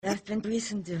There have been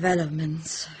recent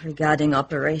developments regarding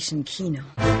Operation Kino.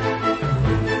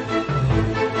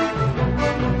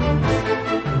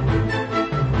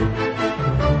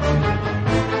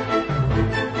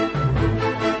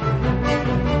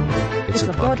 It's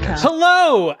a podcast.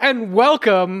 Hello, and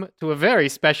welcome to a very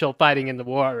special Fighting in the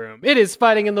War Room. It is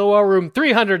Fighting in the War Room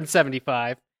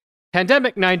 375,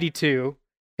 Pandemic 92,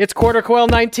 it's Quarter Quell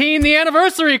 19, the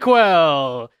Anniversary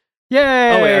Quell!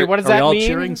 Yay! What does that mean? Are we mean? all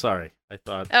cheering? Sorry, I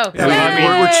thought. Oh,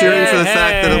 Yeah, we're cheering for the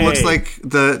fact that it looks like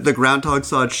the groundhog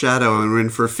saw its shadow, and we're in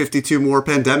for 52 more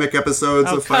pandemic episodes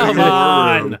of Fighting in the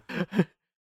War Room.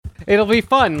 It'll be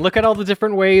fun. Look at all the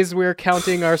different ways we're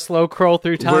counting our slow crawl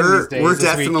through time these days. We're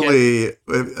definitely,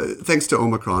 thanks to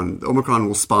Omicron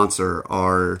will sponsor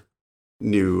our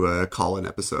new call-in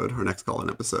episode, our next call-in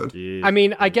episode. Yeah. I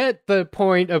mean, I get the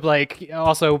point of, like,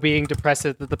 also being depressed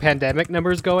that the pandemic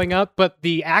number is going up, but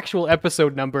the actual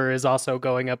episode number is also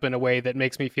going up in a way that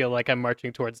makes me feel like I'm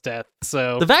marching towards death,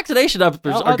 so... The vaccination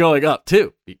numbers are going up,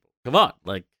 too, people. Come on,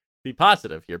 like, be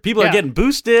positive here. People are getting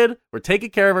boosted. We're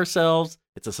taking care of ourselves.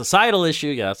 It's a societal issue,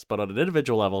 yes, but on an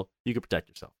individual level, you can protect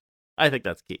yourself. I think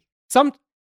that's key.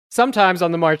 Sometimes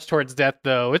on the march towards death,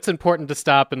 though, it's important to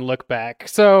stop and look back.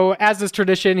 So, as is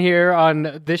tradition here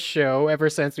on this show, ever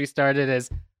since we started as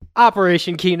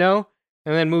Operation Kino,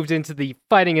 and then moved into the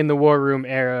Fighting in the War Room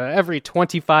era, every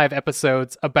 25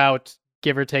 episodes, about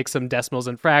give or take some decimals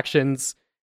and fractions,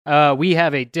 we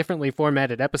have a differently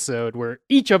formatted episode where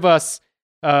each of us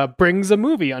brings a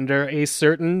movie under a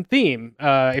certain theme.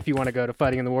 If you want to go to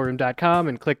fightinginthewarroom.com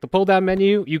and click the pull-down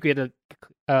menu, you get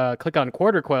a click on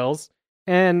Quarter Quells,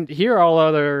 and here are all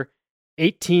other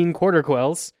 18 Quarter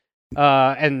Quells,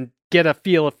 and get a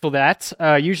feel for that.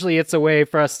 Usually it's a way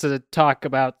for us to talk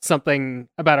about something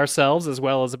about ourselves as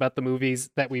well as about the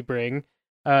movies that we bring.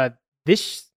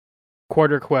 This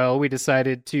Quarter Quell, we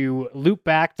decided to loop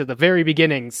back to the very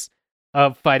beginnings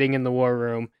of Fighting in the War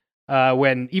Room,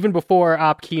 when, even before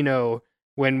Op Kino,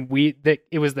 when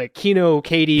it was the Kino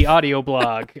Katie audio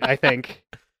blog, I think,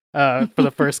 for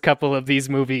the first couple of these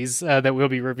movies that we'll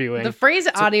be reviewing. The phrase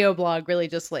audio blog really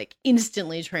just like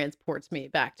instantly transports me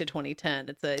back to 2010.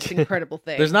 It's an incredible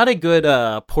thing. There's not a good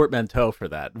portmanteau for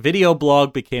that. Video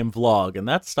blog became vlog, and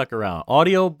that stuck around.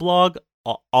 Audio blog,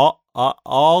 yeah,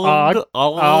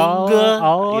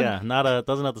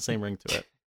 doesn't have the same ring to it.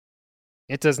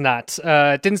 It does not.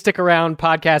 It didn't stick around.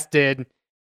 Podcast did.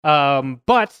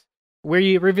 But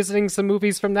we're revisiting some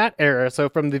movies from that era. So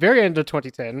from the very end of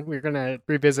 2010, we're going to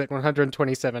revisit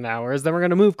 127 Hours. Then we're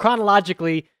going to move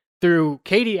chronologically through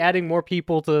Katie adding more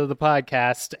people to the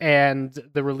podcast and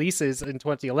the releases in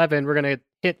 2011. We're going to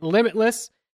hit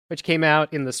Limitless, which came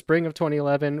out in the spring of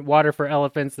 2011. Water for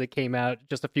Elephants, that came out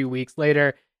just a few weeks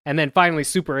later. And then finally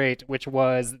Super 8, which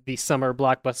was the summer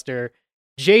blockbuster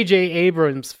J.J.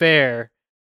 Abrams fare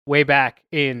way back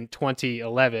in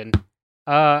 2011.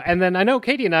 And then I know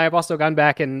Katie and I have also gone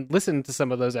back and listened to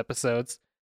some of those episodes.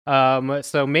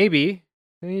 So maybe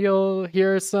you'll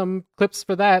hear some clips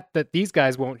for that these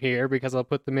guys won't hear because I'll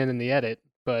put them in the edit.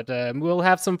 But we'll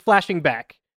have some flashing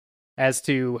back as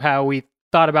to how we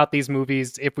thought about these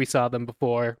movies if we saw them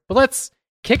before. But let's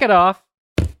kick it off,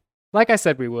 like I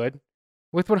said we would,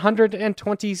 with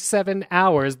 127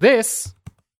 Hours. This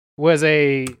was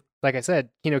a, like I said,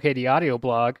 Kino Katie audio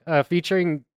blog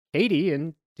featuring Katie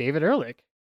and David Ehrlich.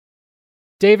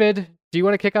 David, do you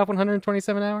want to kick off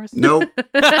 127 Hours? Nope.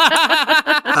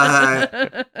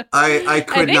 I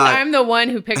could think not. I'm the one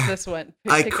who picked this one.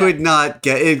 I could not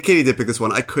get. Katie did pick this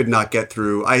one. I could not get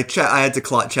through. I had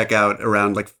to check out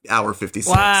around like hour 56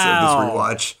 of this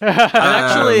rewatch.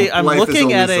 I'm Life is looking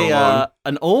only at so long.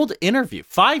 an old interview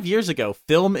 5 years ago.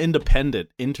 Film Independent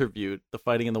interviewed the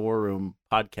Fighting in the War Room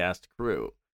podcast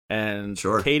crew, and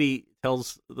Katie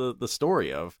tells the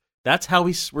story of that's how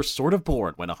we were sort of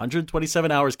born when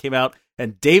 127 Hours came out,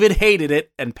 and David hated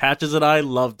it, and Patches and I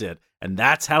loved it, and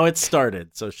that's how it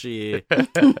started. So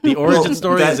the origin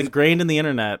story is ingrained in the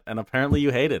internet, and apparently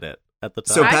you hated it at the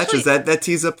time. So Patches, that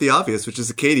tees up the obvious, which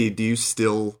is, Katie, do you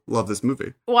still love this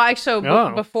movie? Well,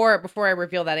 before I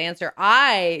reveal that answer,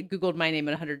 I Googled my name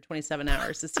in 127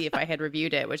 Hours to see if I had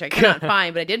reviewed it, which I could not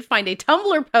find, but I did find a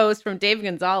Tumblr post from Dave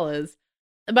Gonzalez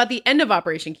about the end of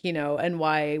Operation Kino and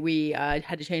why we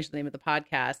had to change the name of the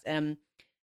podcast. And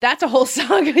that's a whole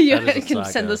saga. I can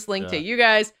send this link to you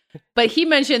guys. But he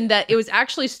mentioned that it was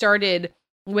actually started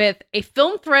with a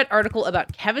Film Threat article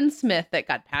about Kevin Smith that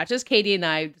got Patches, Katie, and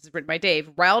I, this is written by Dave,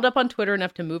 riled up on Twitter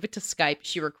enough to move it to Skype.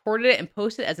 She recorded it and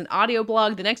posted it as an audio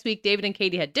blog. The next week, David and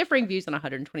Katie had differing views on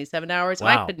 127 Hours, and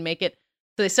I couldn't make it.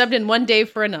 So they subbed in one Dave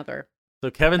for another. So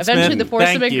Kevin Eventually, Smith, the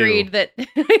foursome thank agreed you. that.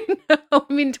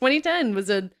 I mean, 2010 was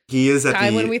a he is at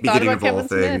time the when we thought beginning about of all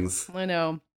Kevin things. Smith. I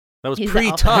know. That was He's the Alpha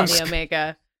and the pre-Tusk.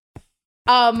 Omega.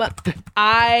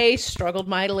 I struggled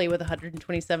mightily with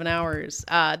 127 hours.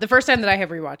 The first time that I have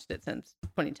rewatched it since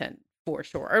 2010, for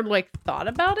sure, or like thought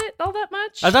about it all that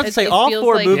much. I was about to say, It all feels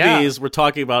four like- movies we're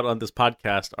talking about on this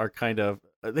podcast are kind of,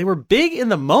 they were big in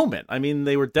the moment. I mean,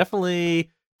 they were definitely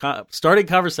starting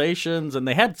conversations, and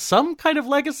they had some kind of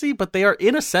legacy, but they are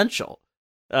inessential.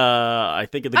 I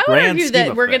think in the I would grand argue scheme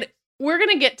that of we're things.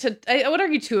 gonna get to. I would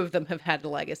argue two of them have had a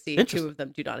legacy. Interesting. Two of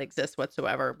them do not exist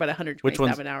whatsoever. But Which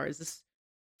ones? 127 hours is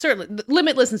certainly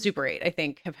Limitless and Super 8. I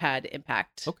think have had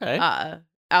impact. Okay.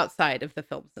 Outside of the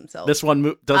films themselves. This one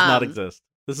does not exist.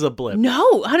 This is a blip. No,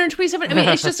 127. I mean,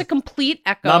 it's just a complete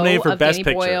echo Nominated for of Best Danny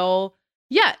Picture. Boyle.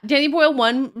 Yeah, Danny Boyle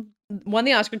won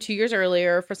the Oscar 2 years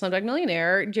earlier for Slumdog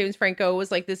Millionaire. James Franco was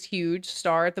like this huge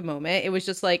star at the moment. It was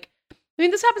just like, I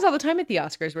mean, this happens all the time at the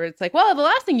Oscars where it's like, well, the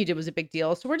last thing you did was a big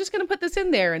deal, so we're just going to put this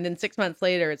in there. And then 6 months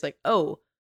later, it's like, oh,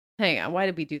 hang on, why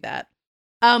did we do that?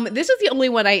 This is the only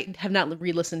one I have not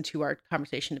re-listened to our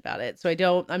conversation about it,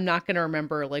 so I'm not going to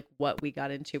remember like what we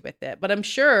got into with it, but I'm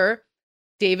sure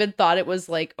David thought it was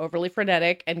like overly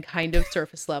frenetic and kind of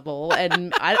surface level,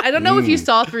 and I don't know if you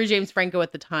saw through James Franco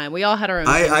at the time. We all had our own.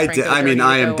 I mean,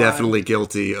 I am definitely on.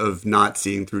 guilty of not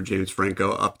seeing through James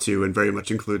Franco up to and very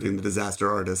much including The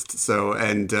Disaster Artist. So,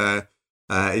 and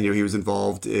he was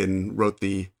involved wrote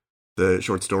the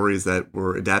short stories that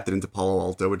were adapted into Palo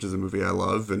Alto, which is a movie I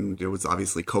love, and it was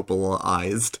obviously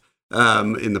Coppola-ized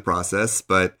in the process.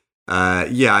 But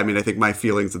yeah, I mean, I think my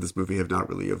feelings of this movie have not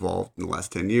really evolved in the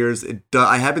last 10 years.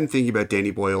 I have been thinking about Danny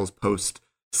Boyle's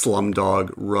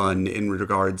post-Slumdog run in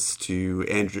regards to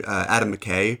Adam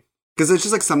McKay, because it's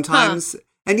just like sometimes,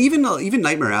 and even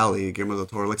Nightmare Alley, Guillermo del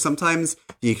Toro, like sometimes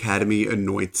the Academy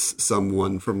anoints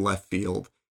someone from left field,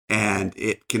 and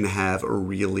it can have a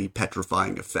really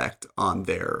petrifying effect on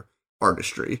their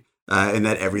artistry, and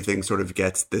that everything sort of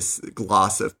gets this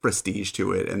gloss of prestige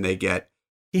to it, and they get.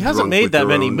 He hasn't made that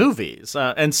many movies,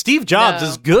 and Steve Jobs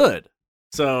is good.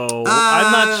 So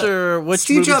I'm not sure which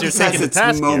Steve movies Jobs you're has taking its to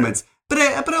task moments, but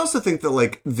I also think that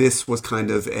like this was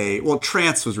kind of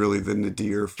Trance was really the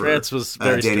nadir for Trance was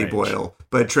very Danny strange. Boyle,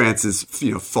 but Trance is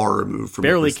far removed from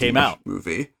Barely a came out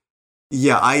movie.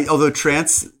 Yeah, although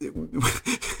Trance, I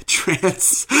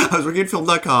was working at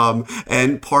film.com,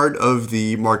 and part of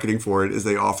the marketing for it is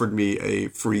they offered me a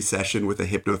free session with a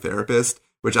hypnotherapist,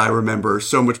 which I remember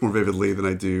so much more vividly than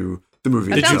I do the movie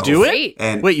That Did you itself. do it? Great.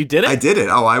 And Wait, you did it? I did it.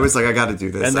 Oh, I was like, I got to do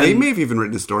this. And I then- may have even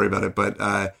written a story about it, but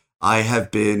I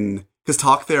have been, because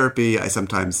talk therapy, I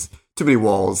sometimes, too many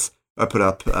walls I put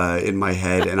up in my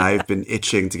head, and I've been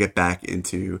itching to get back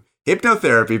into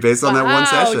hypnotherapy based on that one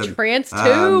session. Trance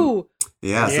 2.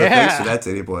 Yeah, so Yeah. thanks for that,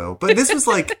 Danny Boyle. But this was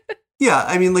like, yeah,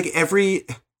 I mean, like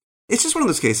it's just one of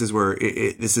those cases where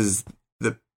this is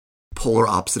the polar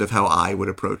opposite of how I would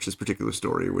approach this particular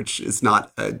story, which is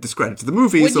not a discredit to the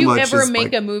movie Would so you much ever as make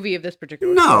like, a movie of this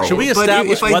particular No. story? Should we But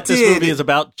establish if I what this did- movie is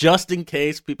about, just in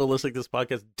case people listening to this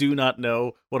podcast do not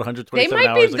know what 127 They might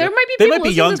hours be. ago? There might be They people might be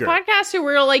listening to younger. this podcast who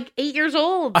were like 8 years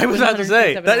old. I was when about to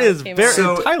say 127 that Hours is came very out.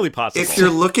 So, entirely possible. if you're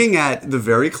looking at the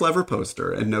very clever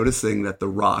poster and noticing that the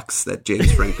rocks that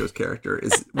James Franco's character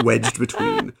is wedged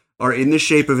between are in the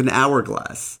shape of an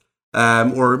hourglass,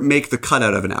 or make the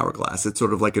cutout of an hourglass, it's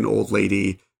sort of like an old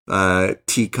lady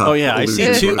teacup. Oh yeah, I see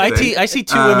illusion two. sort of thing. I see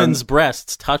two women's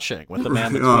breasts touching with a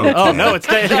man between. Oh, Oh okay. no, it's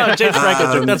James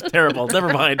Franco joke. That's terrible.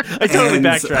 Never mind. I totally And,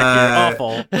 backtracked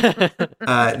here. Awful.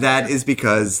 That is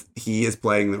because he is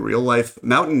playing the real life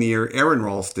mountaineer Aaron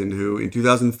Ralston, who in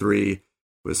 2003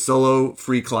 was solo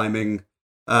free climbing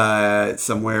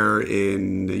somewhere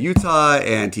in Utah,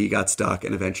 and he got stuck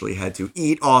and eventually had to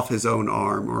eat off his own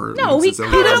arm or No, lose he his own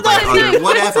cut arm off by his other- arm.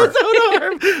 whatever.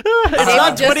 It's David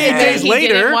not just 28 said days he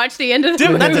later. didn't watch the end of the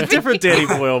movie. That's a different Danny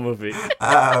Boyle movie.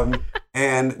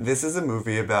 And this is a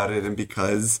movie about it, and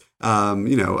because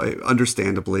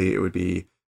understandably, it would be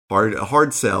a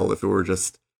hard sell if it were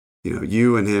just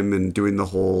you and him and doing the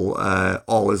whole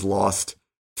all is lost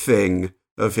thing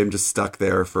of him just stuck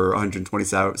there for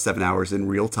 127 hours in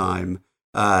real time,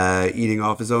 eating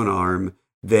off his own arm.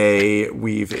 They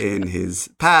weave in his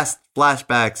past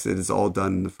flashbacks. It is all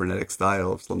done in the frenetic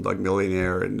style of Slumdog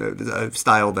Millionaire, and a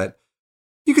style that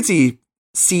you could see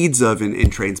seeds of in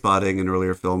Trainspotting and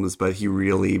earlier films, but he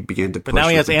really began to push. But now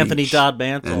he with has the Anthony beach. Dodd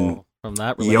Mantle And- from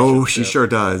that Yo, relationship. she sure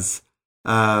does.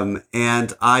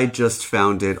 And I just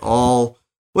found it all.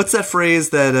 What's that phrase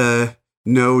that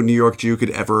no New York Jew could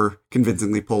ever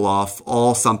convincingly pull off?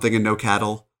 All something and no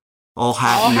cattle. All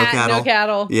hat All and no hat, cattle. no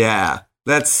cattle. Yeah.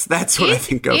 That's what I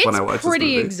think of when I watch this movie. It's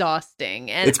pretty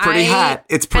exhausting. And it's pretty hot.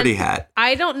 It's pretty hot.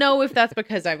 I don't know if that's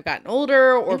because I've gotten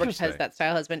older or because that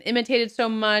style has been imitated so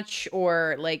much,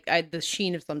 or like the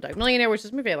sheen of Slumdog Millionaire, which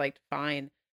is a movie I liked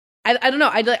fine. I don't know.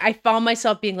 I found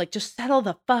myself being like, just settle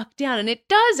the fuck down. And it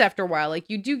does after a while. Like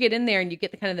you do get in there and you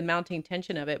get the kind of the mounting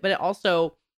tension of it, but it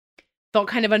also felt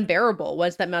kind of unbearable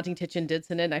once that mounting tension did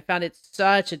set in. I found it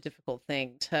such a difficult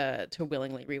thing to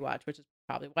willingly rewatch, which is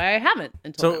probably why I haven't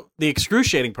until now. The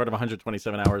excruciating part of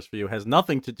 127 hours for you has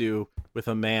nothing to do with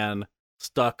a man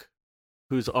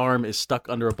whose arm is stuck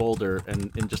under a boulder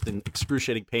and just in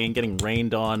excruciating pain, getting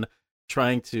rained on,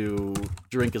 trying to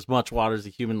drink as much water as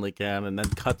he humanly can, and then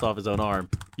cuts off his own arm.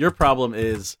 Your problem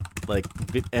is like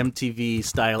MTV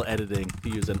style editing, to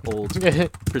use an old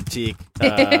critique.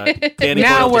 Danny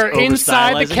now Boyle we're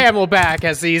inside the Camelback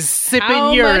as he's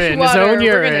sipping urine, his own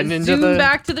urine, into zoom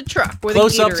back to the truck where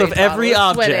close-ups the of every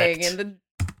object.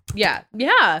 Yeah,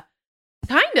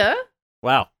 kinda.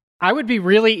 Wow. I would be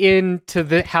really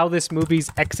into how this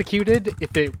movie's executed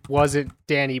if it wasn't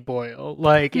Danny Boyle.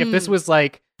 Like, if this was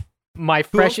like my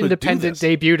fresh independent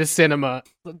debut to cinema,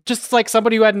 just like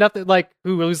somebody who had nothing, like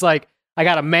who was like, I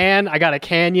got a man, I got a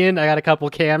canyon, I got a couple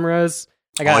cameras.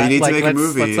 All you need to make a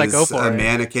movie is go for a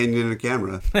man, a canyon, and a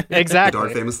camera. Exactly.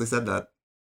 Godard famously said that.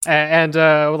 And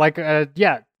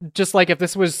just like if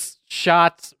this was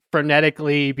shot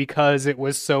frenetically because it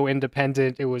was so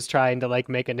independent, it was trying to like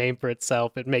make a name for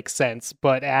itself, it makes sense.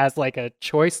 But as like a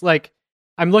choice, like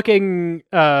I'm looking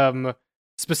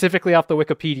specifically off the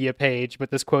Wikipedia page,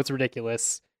 but this quote's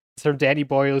ridiculous. It's from Danny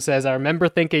Boyle, who says, I remember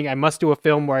thinking I must do a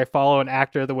film where I follow an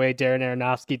actor the way Darren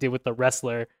Aronofsky did with The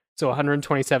Wrestler. So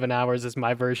 127 hours is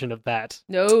my version of that.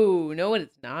 No,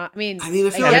 it's not. I mean, I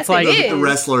feel like The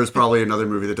Wrestler is probably another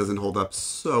movie that doesn't hold up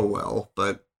so well,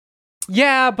 but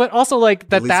yeah, but also like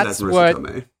that's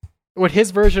what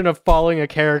his version of following a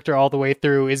character all the way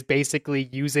through is basically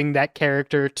using that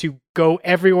character to go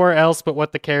everywhere else but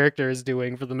what the character is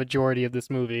doing for the majority of this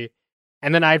movie.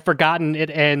 And then I'd forgotten it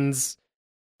ends,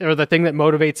 or the thing that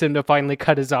motivates him to finally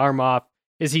cut his arm off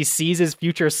is he sees his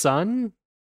future son.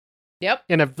 Yep.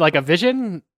 In a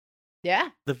vision. Yeah.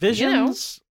 The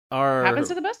visions happens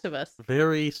to the best of us.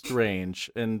 Very strange.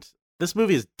 And this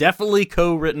movie is definitely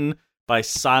co-written by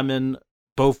Simon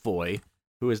Beaufoy,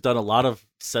 who has done a lot of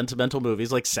sentimental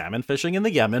movies like Salmon Fishing in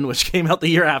the Yemen, which came out the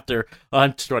year after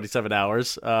on 27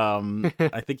 Hours.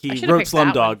 I think he wrote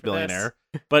Slumdog Millionaire.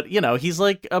 But, he's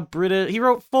like he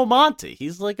wrote Full Monty.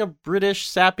 He's like a British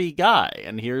sappy guy.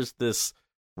 And here's this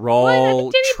raw,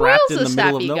 trapped in the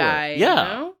middle of nowhere. Guy,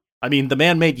 yeah. I mean, The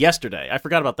Man Made Yesterday. I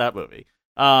forgot about that movie.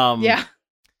 Yeah.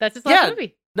 That's his last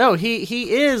movie. No,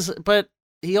 he is, but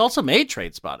he also made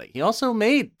Trainspotting. He also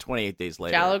made 28 Days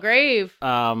Later. Shallow Grave.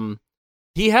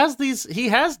 He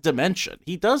has dimension.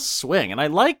 He does swing, and I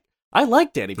like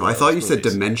Danny Boyle. I thought you said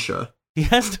dementia. He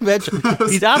has dementia.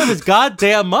 He's out of his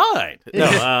goddamn mind.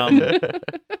 No,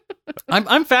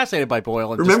 I'm fascinated by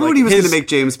Boyle. And remember when he was going to make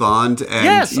James Bond? And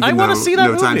yes, I want to see that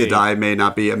No movie. Time to Die may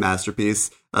not be a masterpiece.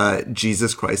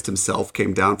 Jesus Christ himself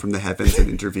came down from the heavens and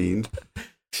intervened.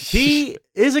 He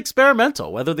is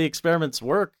experimental. Whether the experiments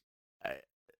work,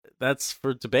 that's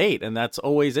for debate, and that's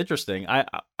always interesting.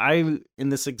 I in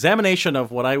this examination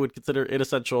of what I would consider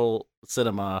inessential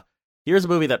cinema, here's a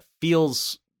movie that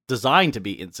feels designed to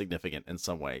be insignificant in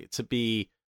some way, to be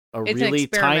it's really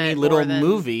tiny little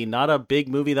movie, not a big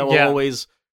movie that we'll always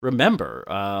remember.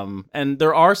 And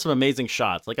there are some amazing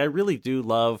shots. Like, I really do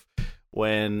love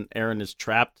when Aaron is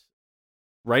trapped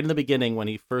right in the beginning, when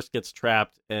he first gets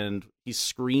trapped and he's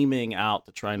screaming out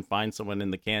to try and find someone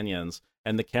in the canyons,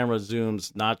 and the camera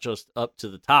zooms not just up to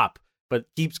the top, but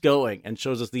keeps going and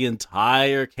shows us the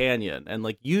entire canyon, and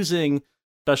like using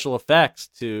special effects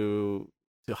to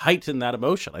heighten that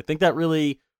emotion. I think that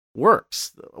really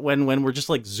works when we're just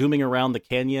like zooming around the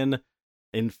canyon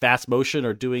in fast motion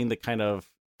or doing the kind of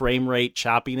frame rate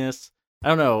choppiness. I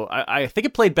don't know. I think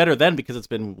it played better then because it's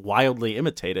been wildly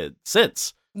imitated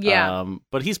since. Yeah.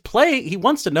 But he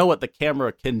wants to know what the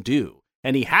camera can do,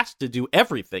 and he has to do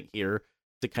everything here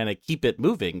to kind of keep it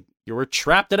moving. You were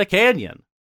trapped in a canyon.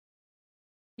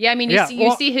 Yeah, I mean,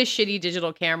 you see his shitty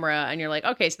digital camera, and you're like,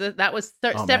 okay, so that was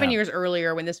 7 years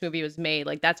earlier when this movie was made.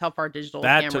 Like, that's how far digital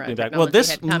camera took me back. technology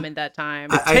had come in that time.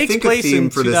 I think a theme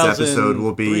for this episode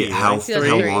will be how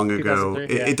long ago.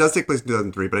 It does take place in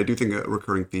 2003, but I do think a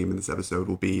recurring theme in this episode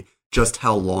will be just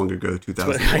how long ago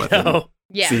 2011 feels.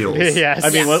 Yes. I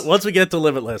mean, once we get to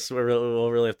Limitless, we'll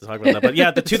really have to talk about that. But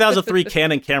yeah, the 2003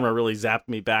 Canon camera really zapped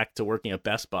me back to working at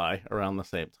Best Buy around the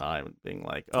same time, being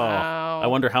like, I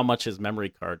wonder how much his memory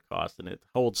card cost, and it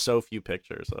holds so few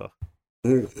pictures.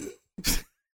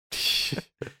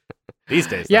 These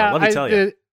days, though, let me tell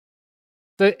you.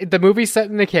 The movie's set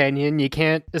in the canyon. You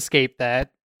can't escape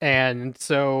that. And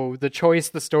so the choice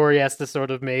the story has to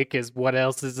sort of make is what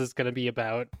else is this going to be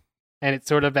about? And it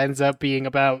sort of ends up being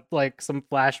about like some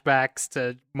flashbacks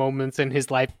to moments in his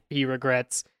life he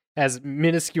regrets, as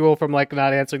minuscule from like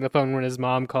not answering the phone when his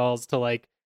mom calls to like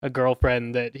a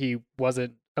girlfriend that he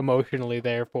wasn't emotionally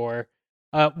there for,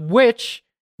 which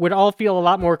would all feel a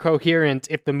lot more coherent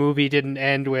if the movie didn't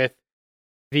end with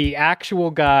the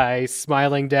actual guy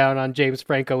smiling down on James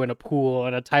Franco in a pool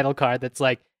and a title card that's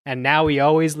like, and now he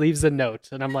always leaves a note.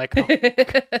 And I'm like, oh.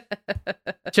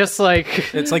 Just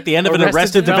like... It's like the end of an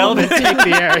Arrested Development.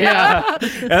 Yeah.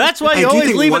 And that's why you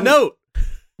always leave a note.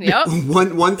 Yep.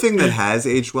 One thing that has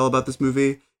aged well about this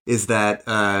movie is that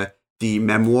the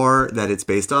memoir that it's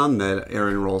based on, that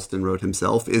Aaron Ralston wrote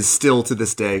himself, is still to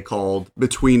this day called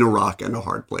Between a Rock and a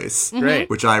Hard Place. Great.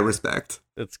 Which I respect.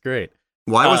 That's great.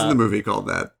 Why wasn't the movie called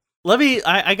that?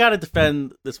 I got to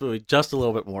defend this movie just a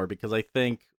little bit more, because I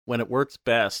think when it works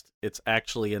best, it's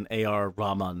actually an A.R.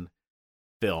 Rahman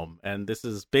film. And this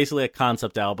is basically a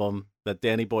concept album that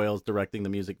Danny Boyle is directing the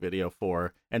music video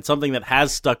for. And something that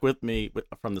has stuck with me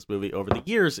from this movie over the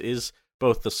years is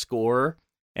both the score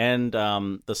and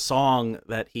the song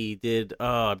that he did.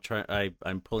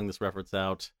 I'm pulling this reference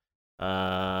out.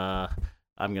 I'm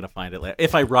going to find it later.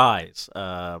 If I Rise,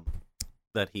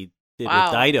 that he did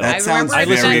with Dido. That sounds I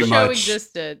remember very that show much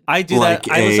existed. I do like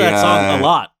that. I listen to that song a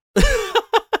lot.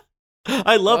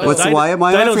 I love it. Why am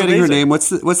I Dido's forgetting her amazing. name?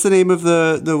 What's the name of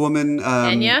the woman?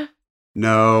 Enya?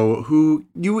 No, who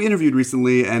you interviewed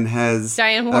recently and has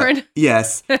Diane Warren?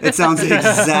 Yes, it sounds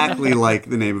exactly like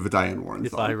the name of a Diane Warren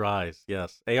If song. I Rise,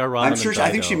 yes. A.R. Rahman. I'm sure.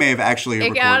 I think she may have actually. It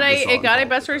recorded got the song a called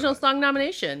Best Original Song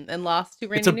nomination and lost to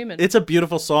Randy Newman. It's a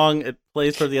beautiful song. It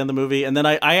plays toward the end of the movie, and then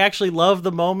I actually love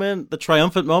the moment, the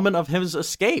triumphant moment of his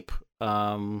escape,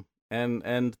 and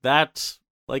that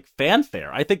like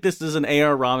fanfare. I think this is an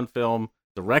A.R. Rahman film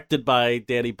directed by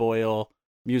Danny Boyle,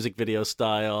 music video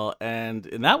style, and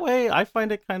in that way, I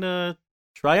find it kind of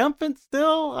triumphant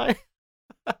still.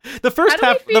 The first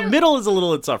half, the middle is a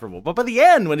little insufferable, but by the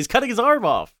end, when he's cutting his arm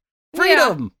off,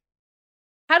 freedom!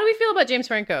 How do we feel about James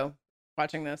Franco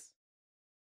watching this?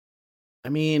 I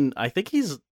mean, I think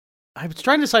I was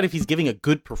trying to decide if he's giving a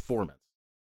good performance.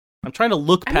 I'm trying to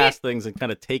look past things and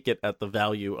kind of take it at the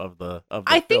value of the film itself.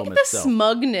 I think the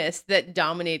smugness that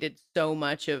dominated so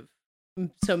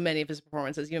many of his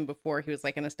performances, even before he was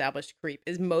like an established creep,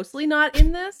 is mostly not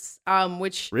in this.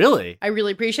 Which really I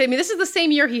really appreciate. I mean, this is the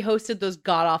same year he hosted those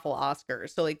god awful Oscars.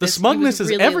 So like the smugness is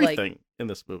really everything in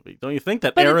this movie. Don't you think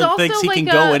that Aaron thinks he can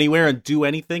go anywhere and do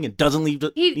anything and doesn't need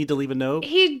to leave a note?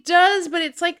 He does, but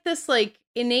it's like this like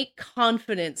innate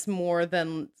confidence more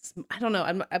than I don't know.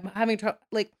 I'm having trouble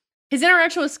like his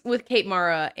interaction with Kate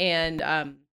Mara and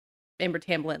Amber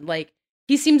Tamblyn. Like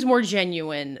he seems more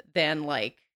genuine than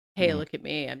like, hey, look at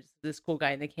me, I'm just this cool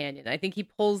guy in the canyon. I think he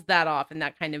pulls that off, and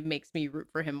that kind of makes me root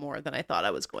for him more than I thought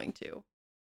I was going to.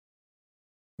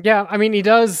 Yeah, I mean, he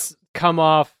does come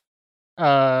off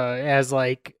as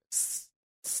like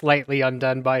slightly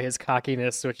undone by his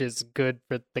cockiness, which is good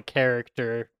for the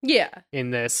character. Yeah.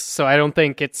 In this, so I don't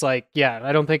think it's like,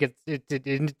 I don't think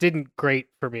it didn't great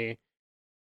for me.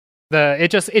 It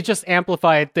just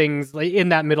amplified things like in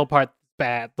that middle part.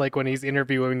 Bad, like when he's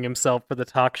interviewing himself for the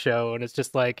talk show, and it's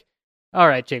just like, all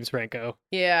right, James Franco.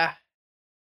 Yeah,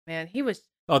 man, he was.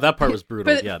 Oh, that part was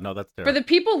brutal. Yeah, no, that's terrible. For the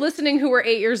people listening who were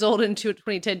 8 years old in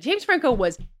 2010, James Franco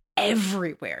was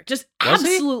everywhere, just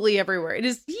absolutely everywhere. It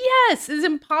is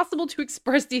impossible to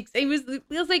express the. It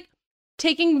was like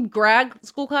taking grad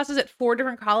school classes at 4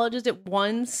 different colleges at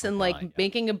once and like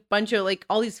making a bunch of like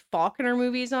all these Faulkner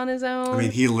movies on his own. I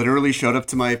mean, he literally showed up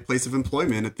to my place of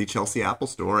employment at the Chelsea Apple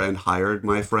Store and hired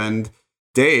my friend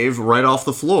Dave right off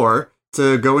the floor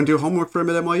to go and do homework for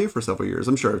him at NYU for several years.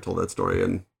 I'm sure I've told that story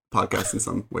in podcasts in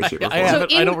some way, shape, or form.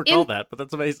 I don't recall that, but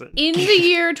that's amazing. In the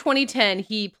year 2010,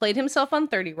 he played himself on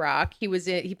 30 Rock. He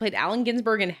played Allen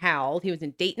Ginsberg in Howl. He was in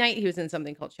Date Night. He was in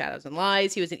something called Shadows and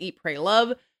Lies. He was in Eat, Pray,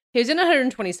 Love. He was in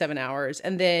 127 Hours,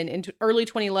 and then in early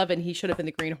 2011, he showed up in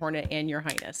The Green Hornet and Your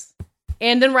Highness,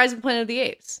 and then Rise of the Planet of the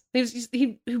Apes. He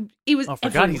was. Oh, I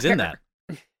forgot he's in that.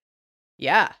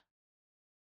 Yeah,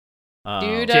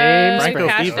 dude, James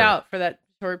cashed out for that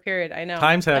short period. I know.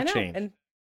 Times have changed,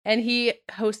 and he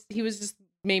was just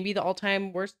maybe the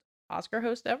all-time worst Oscar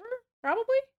host ever,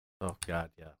 probably. Oh God,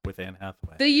 yeah, with Anne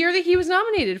Hathaway. The year that he was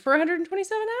nominated for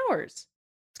 127 Hours.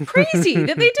 It's crazy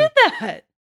that they did that.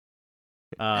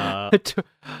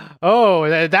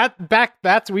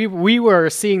 We were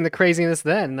seeing the craziness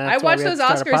then. I watched those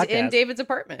Oscars in David's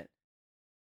apartment.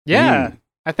 Yeah,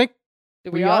 I think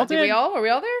Did we all? Were we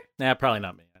all there? Nah, probably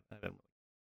not me. I didn't.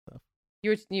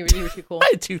 You were too cool. I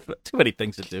had too many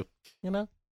things to do. You know,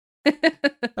 I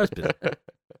was busy.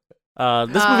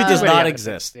 This movie does not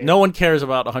exist. No one cares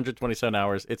about 127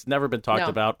 hours. It's never been talked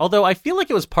about. Although I feel like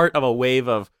it was part of a wave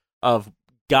of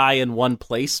guy in one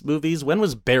place movies. When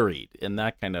was Buried in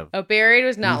that kind of? Oh, Buried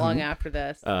was not long after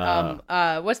this.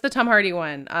 What's the Tom Hardy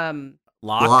one?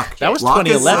 Locke. That was Locke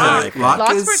 2011.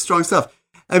 Locke is strong stuff.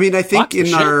 I mean, I think in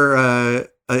the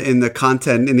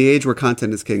age where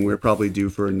content is king, we're probably due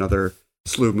for another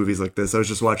slew of movies like this. I was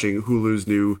just watching Hulu's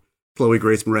new Chloe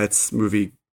Grace Moretz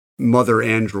movie, Mother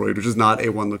Android, which is not a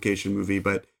one location movie,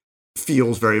 but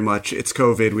feels very much, it's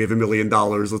COVID, we have $1 million,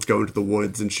 let's go into the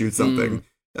woods and shoot something.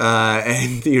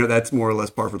 And that's more or less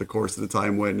par for the course at the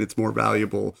time when it's more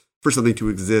valuable for something to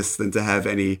exist than to have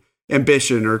any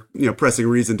ambition or pressing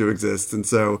reason to exist. And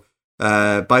so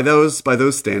by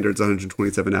those standards,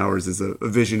 127 hours is a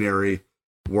visionary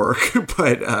work,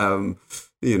 but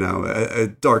a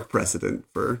dark precedent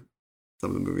for some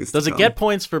of the movies. Does it get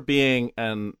points for being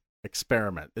an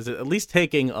experiment? Is it at least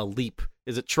taking a leap?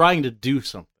 Is it trying to do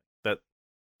something that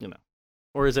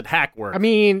or is it hack work? I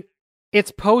mean,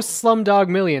 it's post Slumdog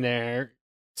Millionaire,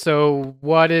 so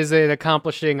what is it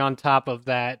accomplishing on top of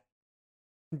that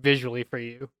visually for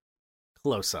you?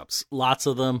 Close-ups, lots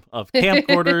of them, of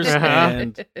camcorders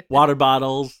and water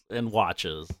bottles and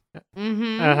watches.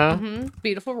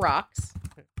 Beautiful rocks.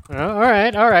 All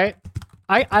right.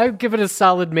 I give it a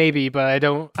solid maybe, but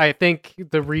I think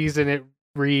the reason it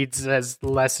reads as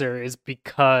lesser is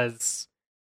because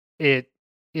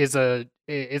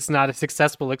it's not a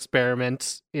successful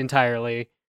experiment entirely,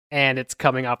 and it's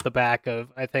coming off the back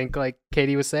of, I think, like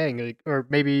Katie was saying, or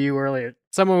maybe you earlier,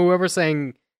 whoever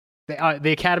saying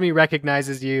the Academy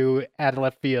recognizes you at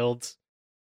left field,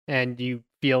 and you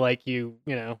feel like you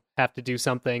have to do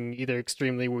something either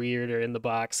extremely weird or in the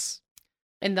box,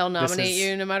 and they'll nominate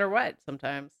you no matter what.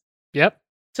 Sometimes. Yep.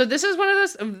 So this is one of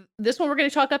those. This one we're going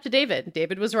to chalk up to David.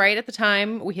 David was right at the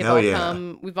time.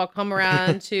 We've all come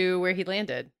around to where he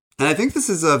landed. And I think this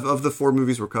is of the 4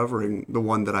 movies we're covering, the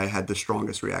one that I had the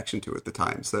strongest reaction to at the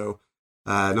time. So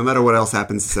no matter what else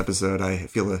happens this episode, I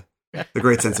feel a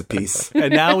great sense of peace.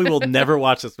 And now we will never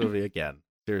watch this movie again.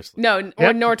 Seriously. No,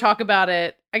 nor talk about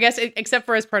it. I guess except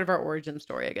for as part of our origin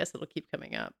story. I guess it'll keep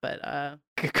coming up. But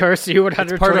curse you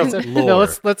 127. Part of lore. No,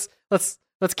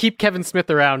 let's keep Kevin Smith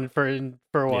around for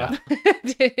a while.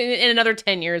 Yeah. In another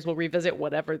 10 years, we'll revisit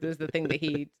whatever. There's the thing that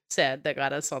he said that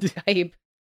got us on hype.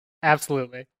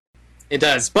 Absolutely. It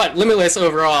does. But Limitless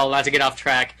overall, not to get off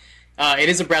track, it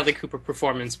is a Bradley Cooper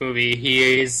performance movie.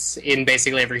 He is in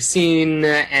basically every scene,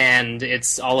 and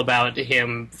it's all about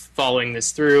him following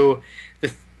this through.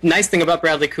 The nice thing about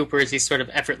Bradley Cooper is he's sort of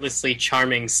effortlessly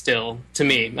charming still, to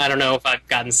me. I don't know if I've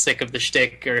gotten sick of the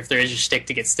shtick, or if there is a shtick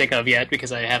to get sick of yet,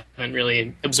 because I haven't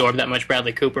really absorbed that much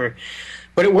Bradley Cooper.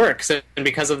 But it works, and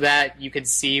because of that, you could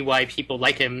see why people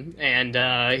like him, and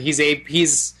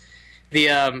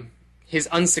his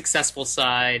unsuccessful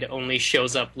side only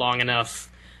shows up long enough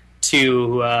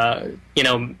to,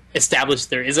 establish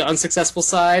there is an unsuccessful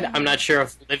side. I'm not sure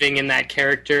if living in that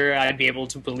character, I'd be able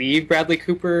to believe Bradley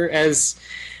Cooper as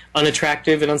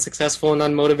unattractive and unsuccessful and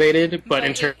unmotivated. But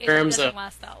in terms it doesn't of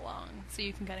last that long, so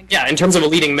you can kind of in terms of a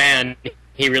leading man,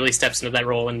 he really steps into that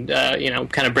role and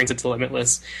kind of brings it to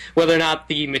Limitless. Whether or not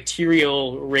the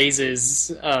material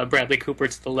raises Bradley Cooper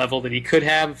to the level that he could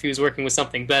have if he was working with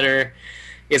something better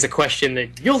is a question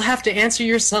that you'll have to answer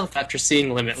yourself after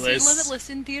seeing Limitless. See Limitless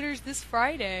in theaters this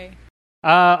Friday.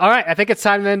 All right, I think it's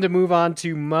time then to move on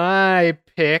to my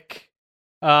pick,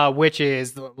 which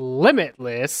is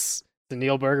Limitless, the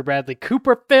Neil Burger Bradley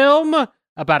Cooper film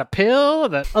about a pill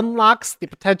that unlocks the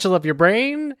potential of your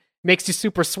brain, makes you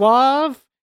super suave.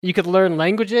 You could learn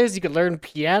languages, you could learn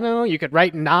piano, you could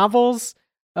write novels,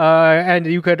 and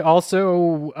you could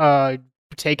also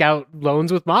take out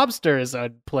loans with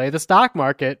mobsters, play the stock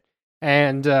market,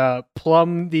 and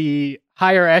plumb the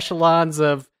higher echelons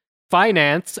of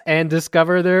finance and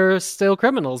discover there are still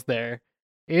criminals there.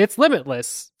 It's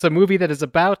Limitless. It's a movie that is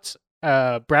about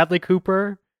Bradley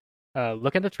Cooper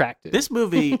looking attractive. This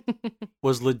movie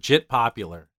was legit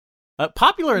popular.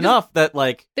 Popular enough that,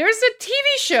 like... There's a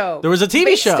TV show. There was a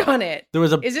TV show. Based on it. There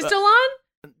was a... Is it still on?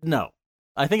 No.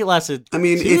 I think it lasted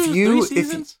if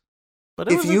seasons.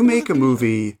 If you make a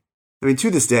movie, I mean, to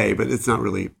this day, but it's not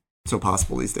really so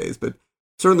possible these days, but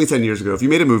certainly 10 years ago, if you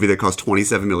made a movie that cost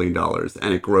 $27 million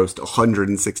and it grossed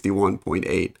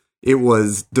 161.8, it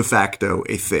was de facto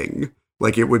a thing.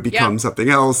 Like, it would become something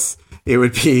else. It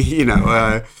would be,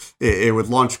 it would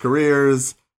launch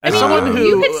careers. As someone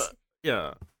who...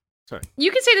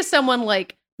 You could say to someone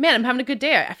like, man, I'm having a good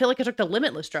day. I feel like I took the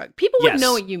Limitless drug. People would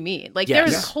know what you mean. Like, there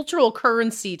is cultural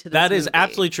currency to this That movie. is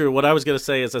absolutely true. What I was going to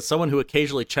say is, as someone who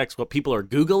occasionally checks what people are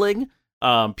Googling,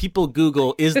 people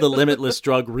Google, is the Limitless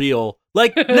drug real?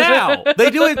 Like, now! They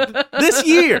do it this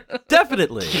year!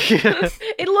 Definitely!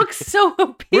 It looks so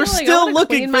appealing. We're still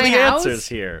looking for the answers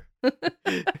here.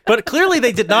 But clearly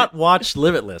they did not watch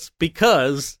Limitless,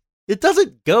 because it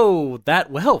doesn't go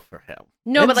that well for him.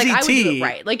 No, but like, I would do it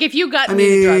right. Like, if you got me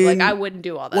the drug, like, I wouldn't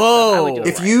do all that stuff. I would do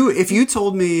it right. If you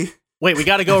told me... Wait, we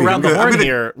got to go around the horn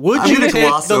here. Would you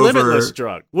take the Limitless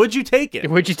drug? Would you take it?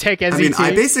 Would you take NZT? I mean,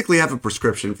 I basically have a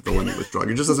prescription for the Limitless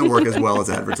drug. It just doesn't work as well as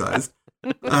advertised.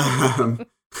 But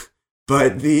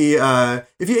if you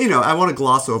I want to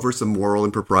gloss over some moral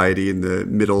impropriety in the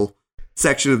middle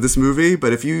section of this movie.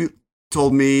 But if you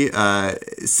told me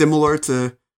similar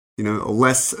to, a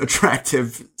less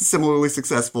attractive, similarly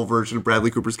successful version of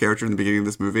Bradley Cooper's character in the beginning of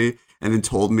this movie, and then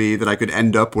told me that I could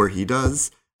end up where he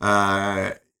does,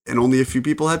 and only a few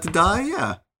people had to die,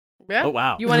 yeah. Yeah. Oh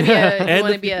wow! You want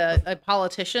to be a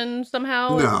politician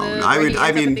somehow? No, I mean,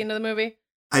 at the end of the movie.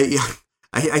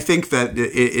 I think that it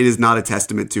is not a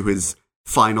testament to his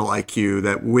final IQ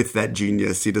that with that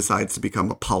genius he decides to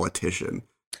become a politician.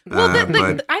 Well, I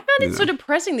found it so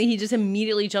depressing that he just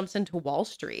immediately jumps into Wall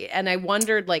Street, and I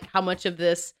wondered like how much of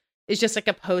this is just like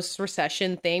a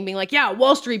post-recession thing, being like, yeah,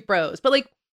 Wall Street bros, but like.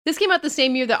 This came out the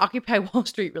same year that Occupy Wall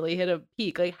Street really hit a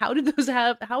peak. Like, how did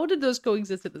those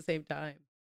coexist at the same time?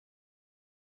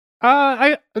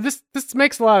 This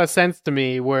makes a lot of sense to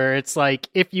me, where it's like,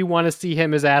 if you want to see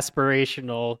him as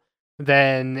aspirational,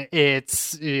 then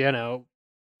it's,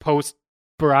 post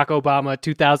Barack Obama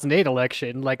 2008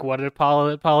 election. Like, what if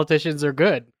politicians are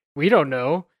good? We don't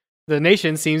know. The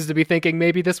nation seems to be thinking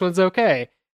maybe this one's okay.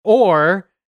 Or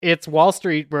it's Wall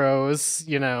Street bros,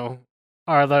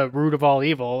 are the root of all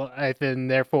evil, and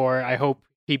therefore I hope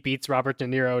he beats Robert De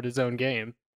Niro at his own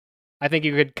game. I think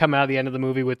you could come out of the end of the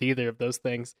movie with either of those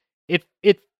things. It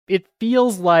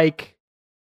feels like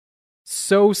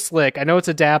so slick. I know it's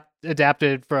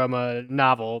adapted from a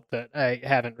novel that I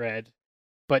haven't read,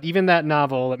 but even that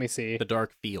novel, let me see. The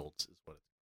Dark Fields is what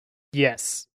it's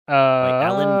Yes. By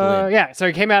Alan Blinn. Yeah, so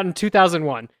it came out in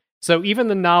 2001. So even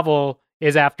the novel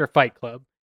is after Fight Club.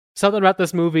 Something about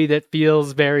this movie that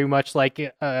feels very much like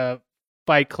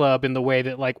Fight Club in the way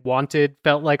that like Wanted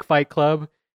felt like Fight Club.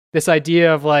 This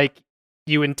idea of like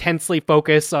you intensely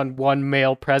focus on one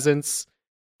male presence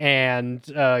and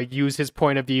use his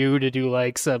point of view to do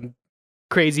like some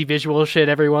crazy visual shit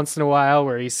every once in a while,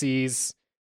 where he sees,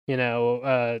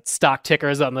 stock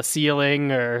tickers on the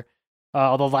ceiling, or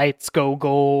all the lights go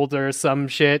gold or some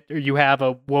shit, or you have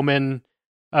a woman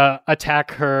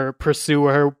attack her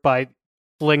pursuer by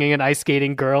flinging an ice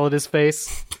skating girl at his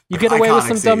face. You get away with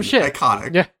some dumb shit.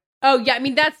 Iconic. Yeah. Oh, yeah. I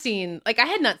mean, that scene, like, I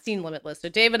had not seen Limitless. So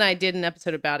Dave and I did an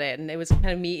episode about it, and it was kind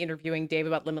of me interviewing Dave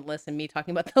about Limitless and me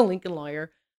talking about The Lincoln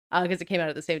Lawyer, because it came out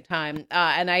at the same time.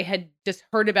 And I had just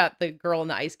heard about the girl in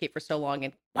the ice skate for so long,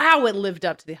 and wow, it lived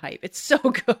up to the hype. It's so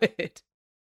good.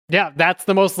 Yeah, that's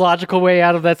the most logical way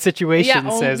out of that situation,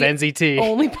 says NZT.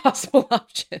 Only possible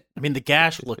option. I mean, the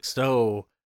gash looks so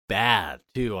bad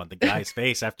too on the guy's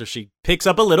face after she picks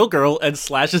up a little girl and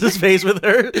slashes his face with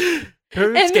her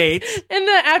skates. And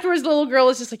then afterwards, the little girl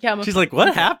is just like, "Yeah." She's like,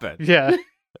 "What happened?" Yeah.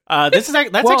 That's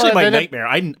actually my nightmare.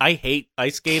 I hate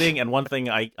ice skating, and one thing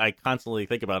I constantly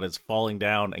think about is falling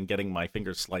down and getting my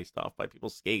fingers sliced off by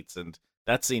people's skates, and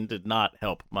that scene did not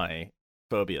help my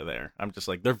phobia there. I'm just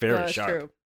like, they're very sharp. True.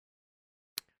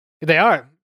 They are.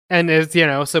 And it's,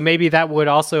 so maybe that would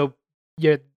also,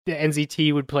 the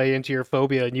NZT would play into your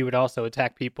phobia, and you would also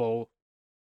attack people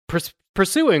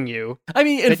pursuing you. I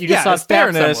mean, in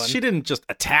fairness, she didn't just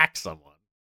attack someone.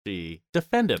 She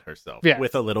defended herself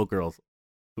with a little girl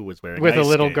who was wearing with ice a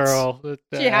little skates. Girl.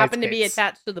 She happened to be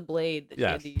attached to the blade.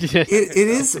 That it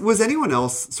is. Was anyone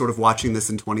else sort of watching this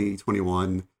in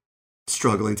 2021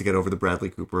 struggling to get over the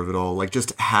Bradley Cooper of it all? Like,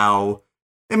 just how...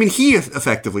 I mean, he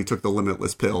effectively took the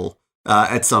Limitless pill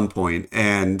at some point,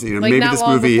 and maybe this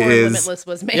movie is Limitless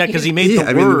was made. Yeah, because he made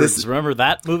the Words. Remember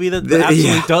that movie that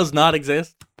absolutely does not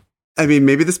exist? I mean,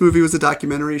 maybe this movie was a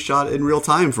documentary shot in real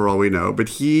time for all we know, but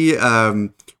he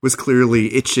was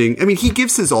clearly itching. I mean, he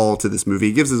gives his all to this movie.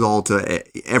 He gives his all to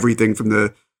everything from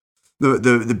the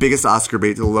biggest Oscar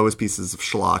bait to the lowest pieces of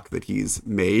schlock that he's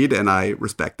made, and I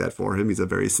respect that for him. He's a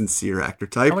very sincere actor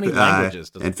type. How many languages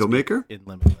does and filmmaker? In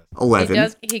Limitless?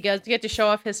 11. He does get to show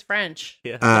off his French.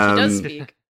 Yeah. He does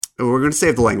speak. We're going to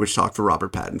save the language talk for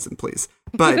Robert Pattinson, please.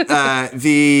 But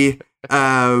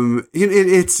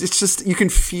it's just, you can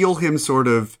feel him sort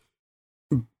of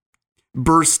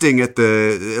bursting at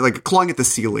the, like clawing at the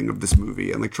ceiling of this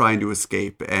movie and like trying to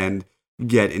escape and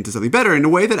get into something better in a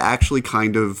way that actually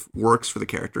kind of works for the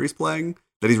character he's playing,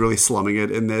 that he's really slumming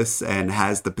it in this and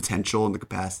has the potential and the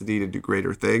capacity to do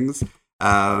greater things.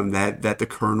 That the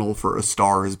kernel for A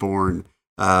Star Is Born,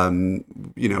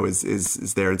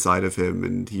 is there inside of him,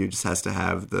 and he just has to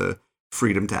have the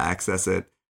freedom to access it.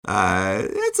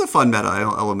 It's a fun meta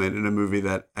element in a movie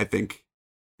that I think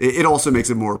it also makes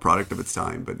it more a product of its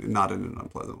time, but not in an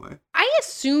unpleasant way. I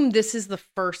assume this is the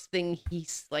first thing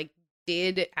he's like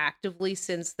did actively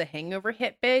since The Hangover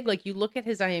hit big. Like you look at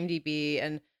his IMDb,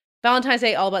 and Valentine's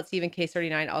Day, All About Steve, and Case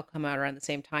 39 all come out around the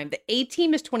same time. The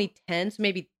A-Team is 2010, so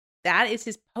maybe that is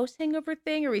his post-Hangover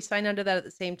thing, or he signed under that at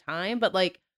the same time. But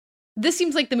like, this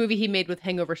seems like the movie he made with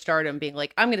Hangover stardom, being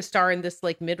like, I'm going to star in this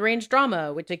like mid-range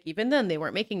drama, which like even then they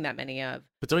weren't making that many of.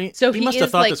 But he must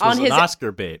have thought this was an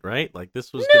Oscar bait, right? Like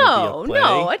this was going to be a play.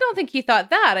 No, I don't think he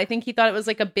thought that. I think he thought it was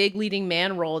like a big leading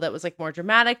man role that was like more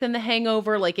dramatic than The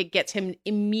Hangover. Like it gets him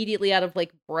immediately out of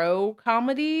like bro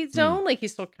comedy zone. Like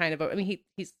he's still kind of,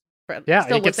 he's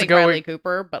still looks like Bradley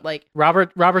Cooper, but like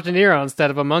Robert De Niro instead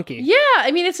of a monkey. Yeah,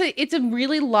 I mean it's a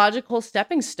really logical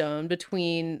stepping stone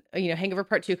between Hangover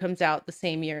Part 2 comes out the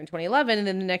same year in 2011, and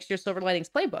then the next year Silver Linings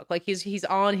Playbook. Like he's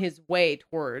on his way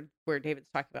toward where David's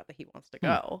talking about that he wants to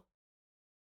go.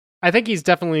 I think he's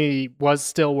definitely was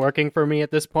still working for me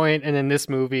at this point, and in this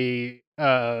movie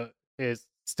is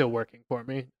still working for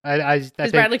me. I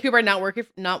think Bradley Cooper not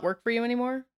work for you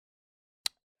anymore?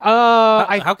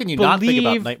 How can you not think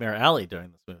about Nightmare Alley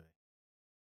during this movie?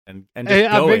 And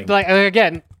just going.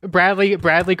 Again,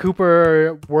 Bradley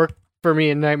Cooper worked for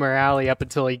me in Nightmare Alley up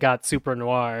until he got Super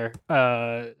Noir.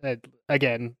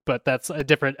 Again, but that's a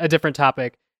different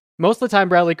topic. Most of the time,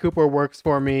 Bradley Cooper works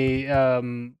for me,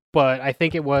 but I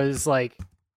think it was like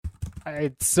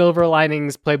Silver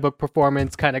Linings Playbook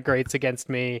performance kind of grates against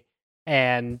me,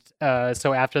 and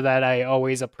so after that, I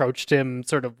always approached him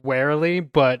sort of warily,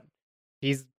 but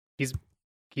he's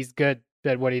good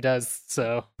at what he does.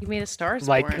 So he made A Star Is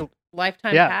Born,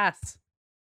 lifetime pass.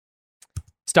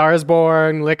 Star Is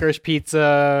Born, Licorice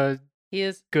Pizza. He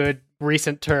is good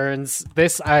recent turns.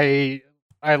 This I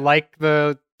like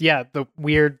the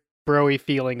weird bro-y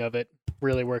feeling of it.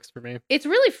 Really works for me. It's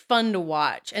really fun to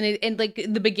watch, and like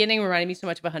the beginning reminded me so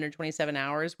much of 127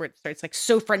 Hours, where it starts like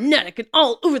so frenetic and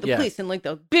all over the place, and like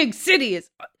the big city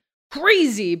is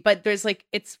crazy, but there's like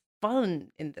it's fun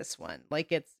in this one. Like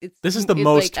this is the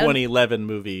most 2011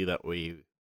 movie that we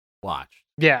watched.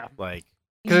 Yeah, like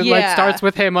because it starts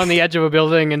with him on the edge of a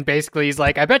building, and basically he's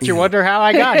like, "I bet you wonder how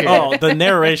I got here." Oh, the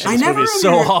narration of this movie is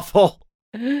so awful.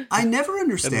 I never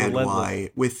understand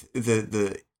why, with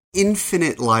the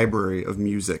infinite library of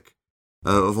music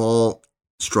of all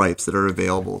stripes that are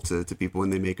available to people when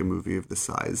they make a movie of this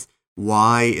size,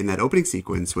 why in that opening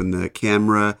sequence when the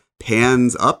camera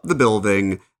pans up the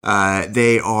building,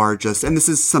 they are just, and this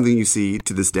is something you see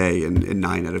to this day in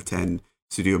 9 out of 10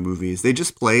 studio movies, they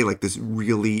just play like this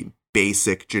really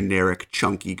basic, generic,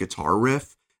 chunky guitar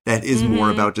riff that is more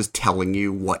about just telling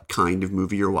you what kind of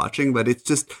movie you're watching, but it's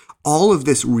just all of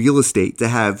this real estate to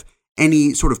have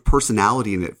any sort of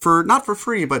personality in it, for not for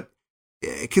free, but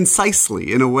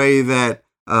concisely, in a way that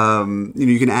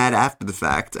you can add after the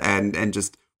fact and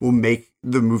just will make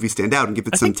the movie stand out and give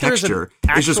it some texture.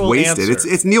 It's just wasted.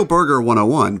 It's Neil Burger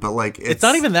 101, but like it's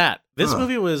not even that. This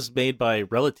movie was made by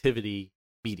Relativity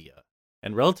Media,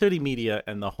 and Relativity Media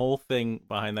and the whole thing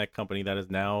behind that company that is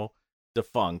now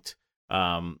defunct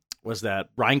was that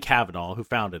Ryan Kavanaugh, who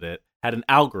founded it, had an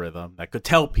algorithm that could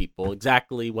tell people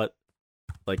exactly what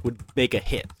like would make a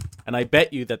hit. And I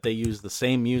bet you that they use the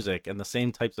same music and the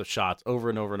same types of shots over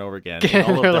and over and over again in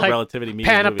all of their like, Relativity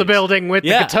Media pan movies. Up the building with the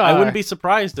guitar. I wouldn't be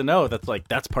surprised to know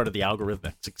that's part of the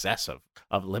algorithmic success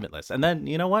of Limitless. And then,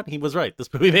 you know what? He was right.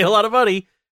 This movie made a lot of money.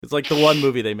 It's like the one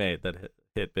movie they made that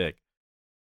hit big.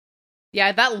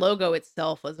 Yeah, that logo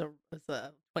itself was a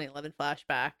 2011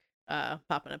 flashback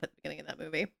popping up at the beginning of that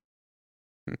movie.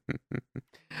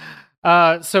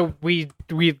 So we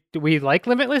like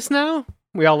Limitless now?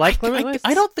 We all like Limitless?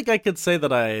 I don't think I could say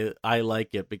that I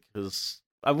like it, because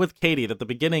I'm with Katie that the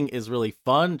beginning is really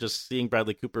fun, just seeing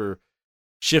Bradley Cooper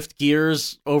shift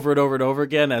gears over and over and over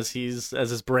again as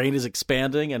his brain is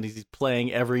expanding and he's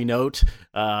playing every note.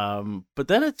 But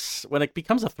then it's when it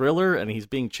becomes a thriller and he's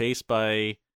being chased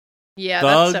by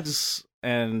thugs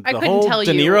and the whole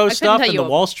De Niro stuff and the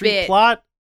Wall Street plot.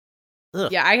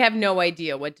 Ugh. Yeah, I have no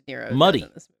idea what De Niro Muddy. does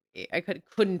in this movie. I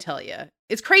couldn't tell you.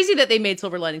 It's crazy that they made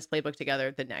Silver Linings Playbook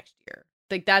together the next year.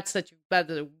 Like that's a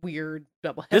weird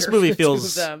doubleheader. This movie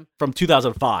feels from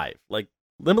 2005. Like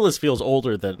Limitless feels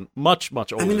older than much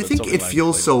older. I mean, I think it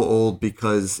feels so old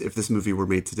because if this movie were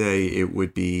made today, it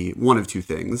would be one of two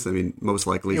things. I mean, most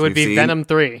likely it would be Venom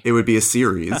 3. It would be a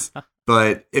series,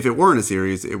 but if it weren't a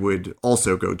series, it would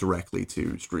also go directly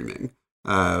to streaming,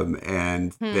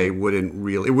 and it wouldn't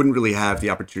really have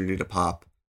the opportunity to pop.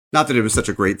 Not that it was such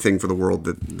a great thing for the world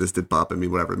that this did pop. I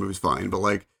mean, whatever, the movie's fine, but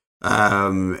like,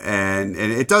 and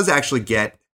it does actually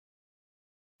get,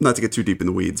 not to get too deep in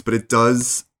the weeds, but it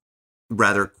does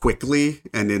rather quickly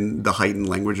and in the heightened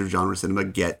language of genre cinema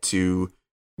get to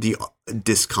the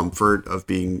discomfort of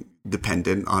being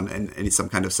dependent on any some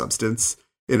kind of substance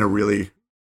in a really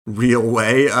real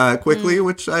way quickly,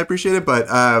 which I appreciated. But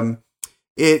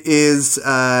it is,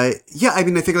 I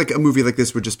mean, I think like a movie like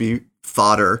this would just be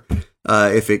fodder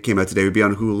if it came out today. It would be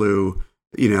on Hulu,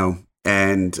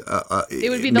 and it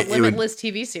would be the Limitless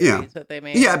TV series that they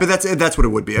made. Yeah, but that's what it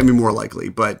would be. I mean, more likely,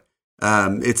 but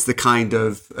it's the kind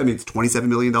of, I mean, it's a $27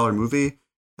 million movie.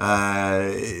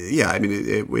 I mean,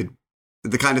 it would,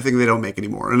 the kind of thing they don't make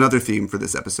anymore. Another theme for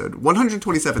this episode: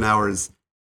 127 hours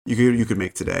you could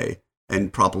make today,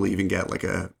 and probably even get like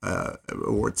a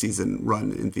award season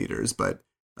run in theaters. But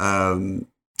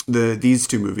these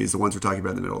two movies, the ones we're talking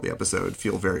about in the middle of the episode,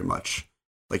 feel very much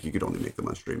like you could only make them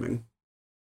on streaming.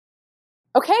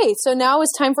 Okay, so now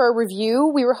it's time for our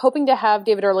review. We were hoping to have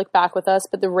David Ehrlich back with us,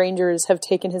 but the Rangers have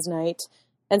taken his night.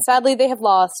 And sadly, they have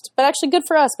lost. But actually good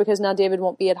for us, because now David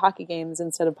won't be at hockey games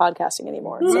instead of podcasting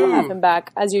anymore. So we'll have him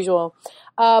back, as usual.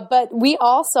 But we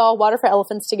all saw Water for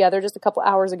Elephants together just a couple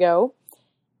hours ago.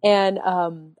 And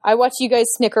I watched you guys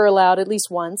snicker aloud at least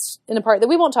once in a part that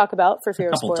we won't talk about for fear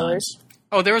of spoilers. Times.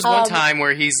 Oh, there was one time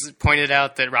where he's pointed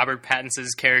out that Robert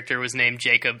Pattinson's character was named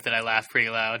Jacob that I laughed pretty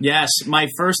loud. Yes, my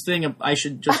first thing, I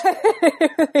should just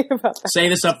say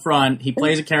this up front. He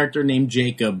plays a character named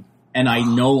Jacob, and I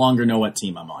no longer know what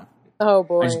team I'm on. Oh,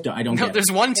 boy. I don't get it.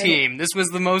 There's one team. This was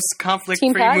the most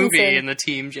conflict-free movie in the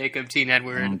Team Jacob, Teen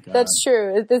Edward. Oh, that's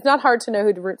true. It's not hard to know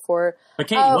who to root for. But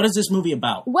Katie, what is this movie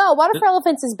about? Well, Water for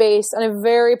Elephants is based on a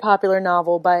very popular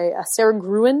novel by Sarah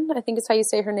Gruen, I think is how you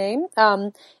say her name.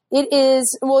 It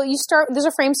is, there's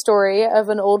a frame story of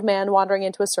an old man wandering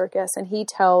into a circus, and he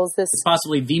tells this... It's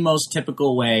possibly the most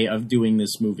typical way of doing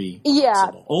this movie. Yeah.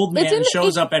 Possible. Old man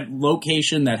shows up at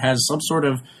location that has some sort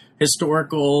of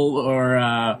historical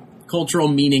or cultural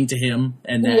meaning to him,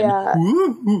 and then... Yeah.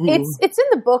 It's in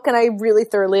the book, and I really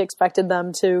thoroughly expected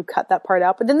them to cut that part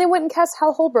out, but then they went and cast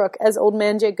Hal Holbrook as Old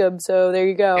Man Jacob, so there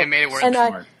you go. It made it work.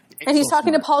 And he's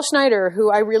talking to Paul Schneider, who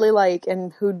I really like,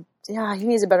 and who... Yeah, he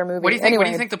needs a better movie. What do you think? What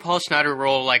do you think the Paul Schneider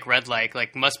role read like?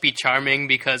 Like, must be charming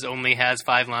because only has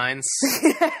 5 lines.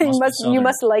 You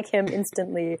must like him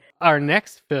instantly. Our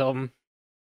next film,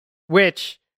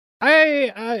 which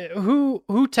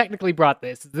who technically brought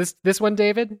this? Is this one,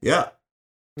 David? Yeah.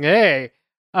 Hey,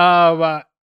 I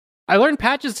learned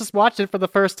Patches just watched it for the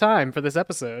first time for this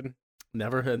episode.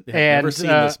 Never seen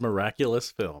this miraculous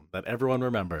film that everyone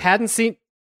remembers. Hadn't seen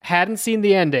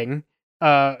the ending.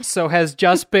 So has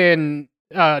just been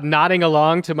nodding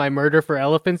along to my Murder for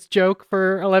Elephants joke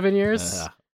for 11 years.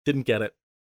 Didn't get it.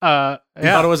 I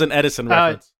thought it was an Edison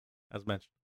reference, as mentioned.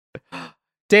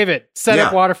 David, set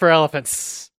up Water for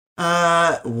Elephants.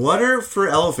 Water for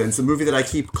Elephants, a movie that I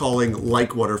keep calling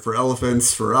Like Water for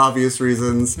Elephants for obvious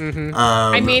reasons. Mm-hmm.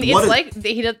 I mean, it's like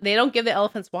they don't give the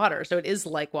elephants water, so it is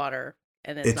like water,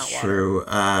 and it's not water. It's true.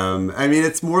 I mean,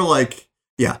 it's more like...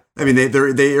 Yeah, I mean,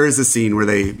 there is a scene where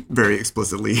they very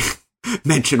explicitly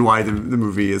mention why the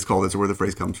movie is called this or where the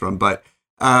phrase comes from. But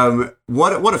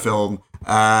what a film!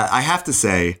 I have to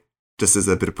say, just as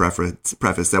a bit of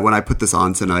preface, that when I put this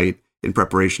on tonight in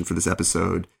preparation for this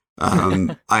episode,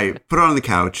 I put it on the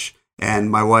couch,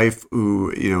 and my wife,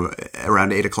 who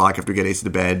around 8 o'clock after we get Ace to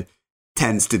bed,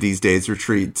 tends to these days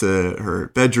retreat to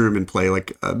her bedroom and play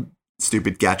like a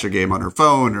stupid gacha game on her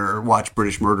phone or watch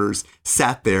British Murders,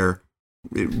 sat there.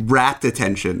 Rapt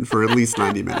attention for at least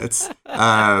 90 minutes.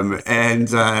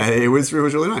 It was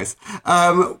really nice.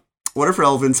 Water for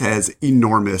Elephants has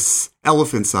enormous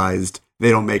elephant-sized, they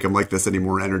don't make them like this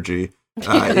anymore, energy.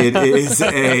 It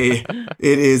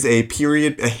is a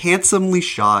period, a handsomely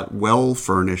shot,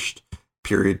 well-furnished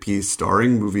period piece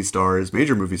starring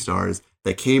major movie stars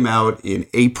that came out in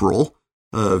April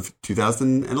of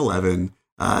 2011.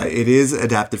 It is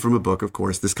adapted from a book, of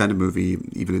course. This kind of movie,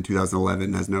 even in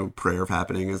 2011, has no prayer of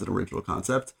happening as an original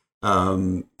concept.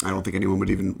 I don't think anyone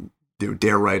would even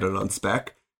dare write it on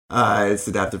spec. It's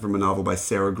adapted from a novel by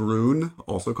Sarah Gruen,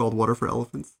 also called Water for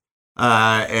Elephants,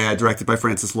 and directed by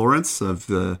Francis Lawrence of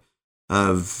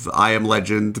I Am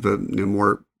Legend, but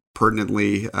more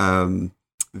pertinently,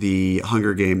 the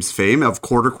Hunger Games fame, of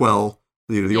Quarter Quell,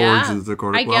 You know, the origins of the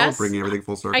Court of Quill, bringing everything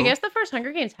full circle. I guess the first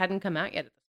Hunger Games hadn't come out yet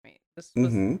at this point. This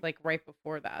was like right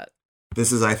before that.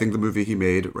 This is, I think, the movie he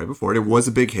made right before it. It was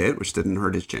a big hit, which didn't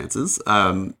hurt his chances.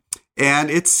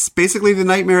 And it's basically the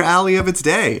Nightmare Alley of its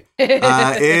day.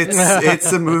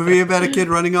 It's a movie about a kid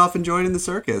running off and joining the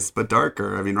circus, but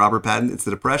darker. I mean, Robert Pattinson, it's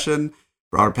the Depression.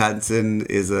 Robert Pattinson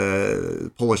is a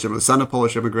son of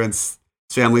Polish immigrants.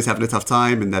 His family's having a tough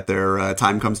time, and that their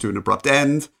time comes to an abrupt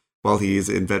end while he's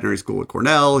in veterinary school at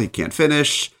Cornell. He can't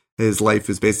finish. His life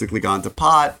has basically gone to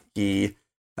pot.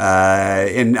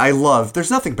 And I love,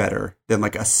 there's nothing better than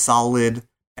like a solid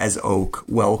as oak,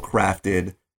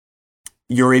 well-crafted,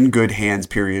 you're in good hands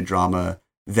period drama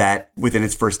that within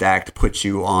its first act puts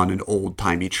you on an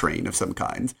old-timey train of some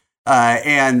kind.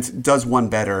 And does one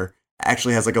better,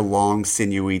 actually has like a long,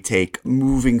 sinewy take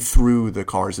moving through the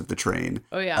cars of the train.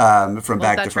 Oh, yeah. From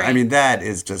back to front. I mean, that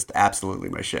is just absolutely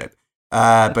my shit.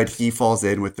 But he falls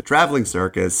in with the traveling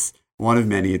circus, one of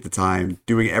many at the time,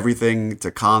 doing everything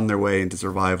to con their way into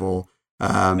survival.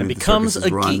 And becomes a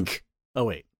geek. Oh,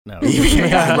 wait. No.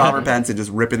 Robert Pattinson just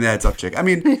ripping the heads off chick. I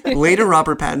mean, later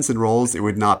Robert Pattinson roles, it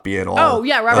would not be at all. Oh,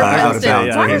 yeah, Robert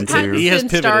Pattinson. Robert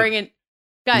Pattinson starring in...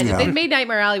 Guys, if they'd made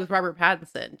Nightmare Alley with Robert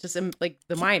Pattinson, just in, like,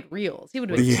 the mind reels, he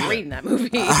would have been great in that movie.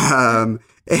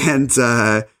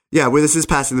 Well, this is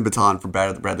passing the baton from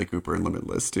Bradley Cooper and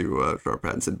Limitless to Robert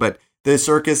Pattinson. But the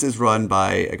circus is run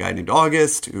by a guy named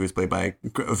August, who is played by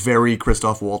a very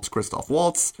Christoph Waltz.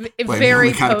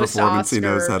 Very kind of performance he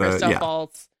knows how to.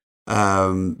 Waltz.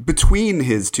 Between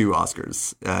his two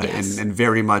Oscars, and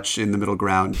very much in the middle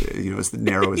ground, you know, as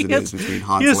narrow as it is between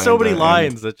Hans. He has so many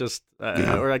lines that just,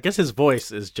 or I guess his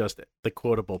voice is just the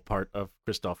quotable part of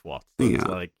Christoph Waltz. It's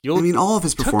like, all of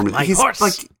his performance, he's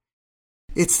like,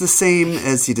 it's the same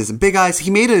as he does in Big Eyes.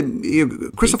 He made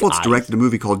Christoph Waltz directed a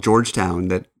movie called Georgetown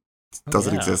that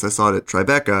doesn't exist. I saw it at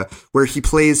Tribeca, where he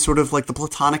plays sort of like the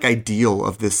platonic ideal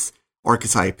of this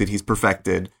archetype that he's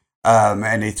perfected.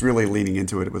 And it's really leaning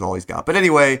into it with all he's got. But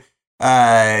anyway,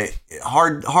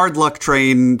 hard luck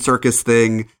train circus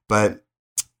thing. But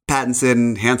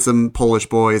Pattinson, handsome Polish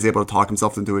boy, is able to talk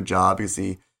himself into a job because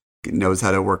he knows how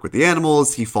to work with the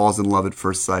animals. He falls in love at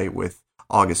first sight with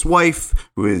August's wife,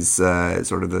 who is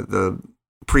sort of the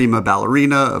prima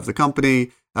ballerina of the company.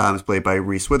 It's played by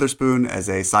Reese Witherspoon. As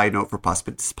a side note for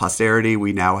posterity,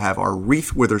 we now have our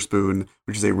Wreath Witherspoon,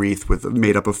 which is a wreath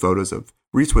made up of photos of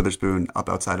Reese Witherspoon up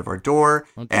outside of our door.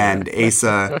 And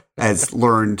Asa has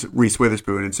learned Reese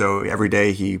Witherspoon, and so every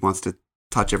day he wants to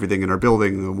touch everything in our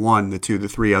building, the 1, the 2, the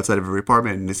 3 outside of every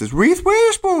apartment, and this is Reese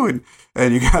Witherspoon!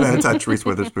 And you gotta touch Reese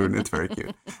Witherspoon. It's very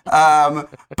cute.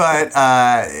 But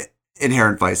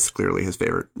Inherent Vice, clearly his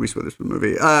favorite Reese Witherspoon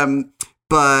movie.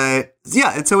 But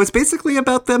yeah, and so it's basically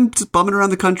about them just bumming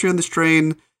around the country on this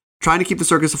train, trying to keep the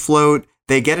circus afloat.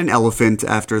 They get an elephant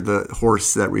after the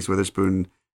horse that Reese Witherspoon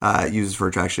uses for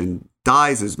attraction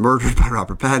dies, is murdered by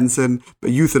Robert Pattinson,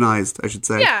 but euthanized, I should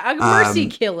say. Yeah, a mercy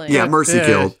killing. Yeah, mercy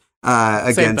killed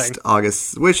against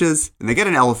August's wishes. And they get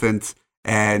an elephant,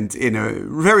 and in a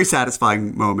very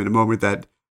satisfying moment, a moment that,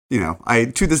 you know, I,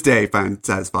 to this day, find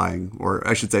satisfying, or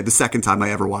I should say the second time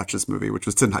I ever watched this movie, which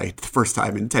was tonight, the first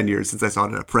time in 10 years since I saw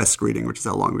it at a press screening, which is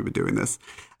how long we've been doing this.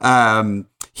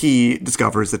 He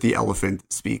discovers that the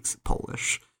elephant speaks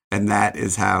Polish. And that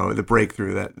is how the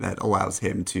breakthrough that allows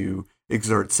him to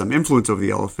exert some influence over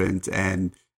the elephant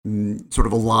and sort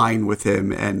of align with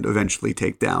him and eventually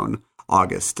take down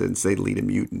August, and say lead a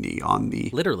mutiny on the...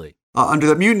 Literally. Under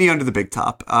the mutiny under the big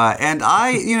top. And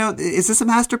is this a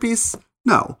masterpiece?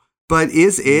 No, but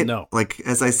is it like,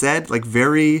 as I said, like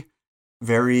very,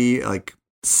 very like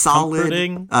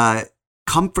solid,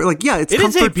 comfort? Like, yeah, it's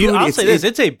comfort food. I'll say this: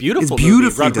 it's a beautiful movie.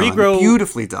 Rodrigo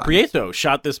beautifully done. Prieto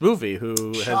shot this movie, who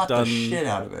has done the shit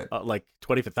out of it, like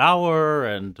 25th Hour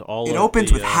and all. It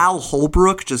opens with Hal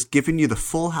Holbrook, just giving you the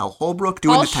full Hal Holbrook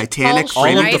doing the Titanic.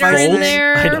 Paul Schneider in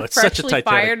there, I know, it's such a freshly Titanic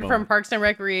fired moment. from Parks and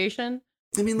Recreation.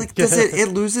 I mean, like, does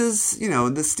it loses, you know,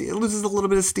 it loses a little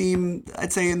bit of steam,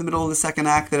 I'd say, in the middle of the second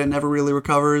act that it never really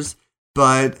recovers.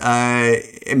 But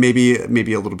maybe a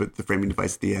little bit the framing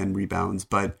device at the end rebounds.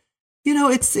 But, you know,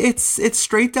 it's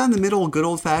straight down the middle, good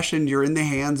old fashioned, you're in the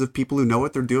hands of people who know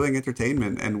what they're doing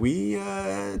entertainment. And we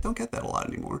don't get that a lot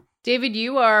anymore. David,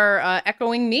 you are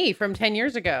echoing me from 10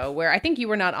 years ago, where I think you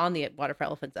were not on the Water for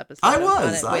Elephants episode. I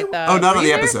was. Not on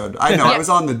the episode. I know. I was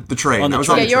on the train. On the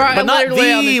train. But not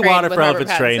the Water for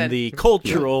Elephants train, the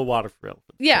cultural Water for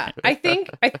Elephants. Yeah, I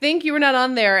think you were not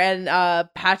on there, and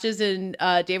Patches and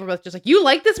Dave were both just like, you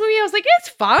like this movie? I was like, it's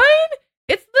fine.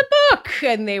 It's the book.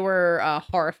 And they were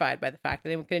horrified by the fact that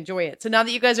they could enjoy it. So now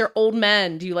that you guys are old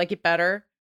men, do you like it better?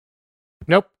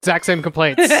 Nope, exact same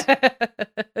complaints.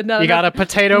 You got a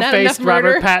potato-faced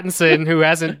Robert Pattinson who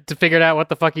hasn't figured out what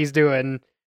the fuck he's doing,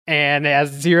 and has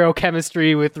zero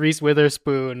chemistry with Reese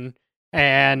Witherspoon,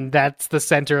 and that's the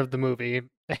center of the movie.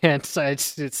 And so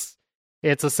it's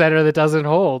a center that doesn't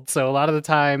hold. So a lot of the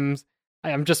times,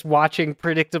 I'm just watching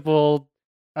predictable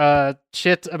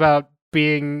shit about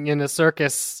being in a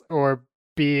circus or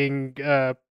being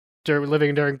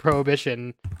living during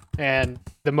Prohibition, and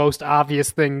the most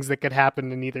obvious things that could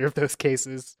happen in either of those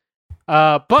cases.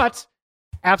 But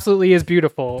absolutely is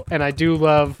beautiful, and I do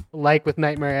love, like with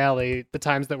Nightmare Alley, the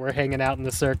times that we're hanging out in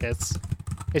the circus.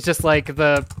 It's just like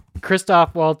the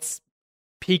Christoph Waltz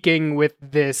peaking with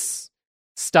this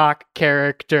stock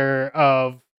character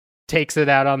of takes it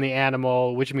out on the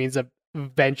animal, which means that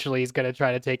eventually he's going to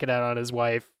try to take it out on his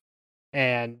wife.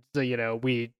 And,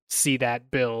 we see that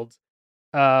build.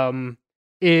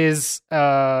 Is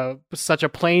such a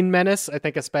plain menace, I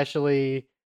think, especially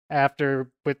after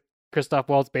with Christoph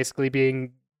Waltz basically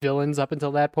being villains up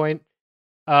until that point.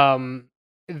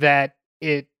 That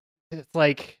it's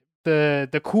like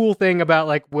the cool thing about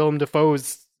like Willem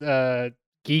Dafoe's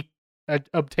geek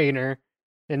obtainer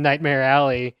in Nightmare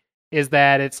Alley is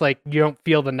that it's like you don't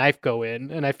feel the knife go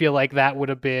in, and I feel like that would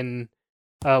have been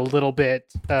a little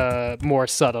bit more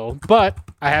subtle. But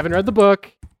I haven't read the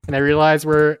book, and I realize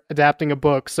we're adapting a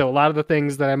book, so a lot of the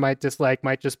things that I might dislike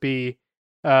might just be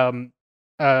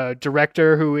a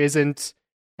director who isn't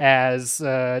as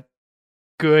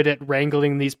good at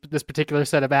wrangling this particular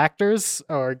set of actors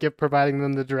or providing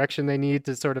them the direction they need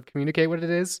to sort of communicate what it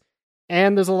is.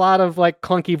 And there's a lot of like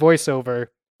clunky voiceover,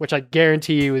 which I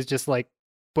guarantee you is just like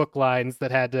book lines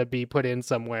that had to be put in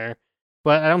somewhere.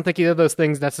 But I don't think either of those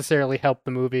things necessarily help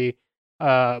the movie,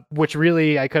 which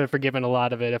really I could have forgiven a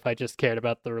lot of it if I just cared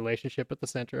about the relationship at the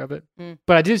center of it.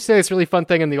 But I did say this really fun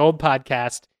thing in the old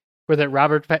podcast where that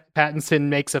Robert Pattinson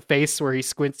makes a face where he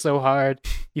squints so hard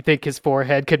you think his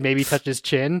forehead could maybe touch his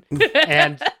chin.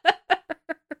 And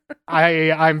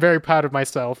I'm very proud of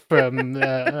myself from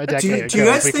a decade ago. Do you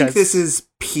guys think this is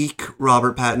peak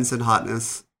Robert Pattinson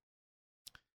hotness?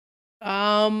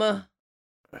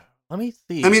 Let me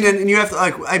see. I mean, and you have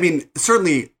to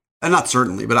certainly, not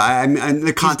certainly, but I'm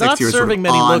the context here is sort of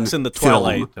many looks in the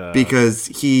Twilight because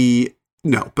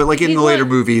but like in the later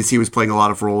movies, he was playing a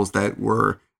lot of roles that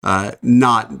were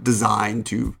not designed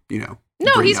to,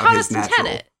 No, he's hottest in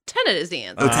Tenet. Tenet is the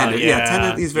answer. Oh, Tenet,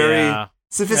 Tenet. He's very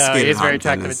sophisticated. He's very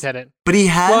attractive in Tenet, but he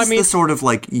has the sort of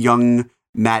like young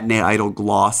matinee idol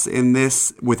gloss in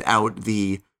this without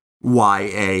the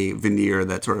YA veneer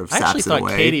that sort of saps it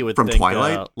away Katie would from think,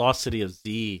 Twilight. Lost City of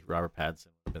Z, Robert Pattinson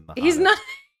would have been the hottest. He's not.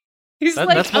 He's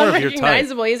that's more of your type.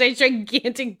 Unrecognizable. He has a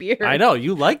gigantic beard. I know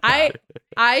you like that.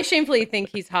 I shamefully think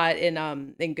he's hot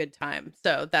in Good Time.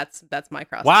 So that's my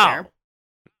cross. Wow,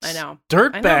 I know.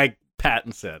 Dirtbag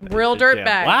Pattinson, real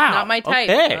dirtbag. Wow, not my type.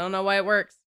 Okay. I don't know why it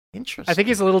works. Interesting. I think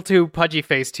he's a little too pudgy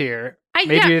faced here.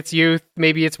 Maybe it's youth,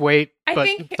 maybe it's weight. I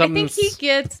think he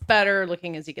gets better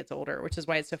looking as he gets older, which is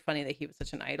why it's so funny that he was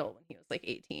such an idol when he was like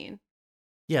 18.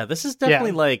 Yeah, this is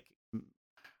definitely like,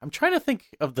 I'm trying to think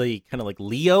of the kind of like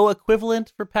Leo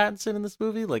equivalent for Pattinson in this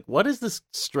movie. Like, what is this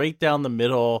straight down the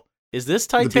middle? Is this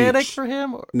Titanic for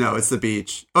him? No, it's The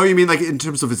Beach. Oh, you mean like in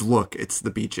terms of his look, it's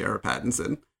The Beach era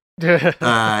Pattinson.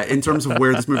 In terms of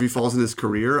where this movie falls in his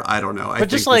career, I don't know. But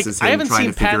just like, I haven't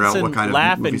seen Pattinson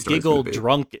laugh and giggle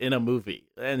drunk in a movie,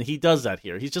 and he does that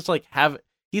here. He's just like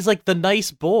he's like the nice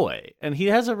boy, and he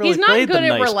hasn't really played the nice boy. He's not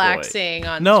good at relaxing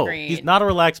on screen. No, he's not a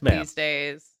relaxed man these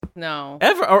days. No,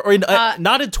 ever, or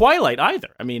not in Twilight either.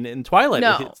 I mean, in Twilight,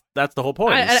 that's the whole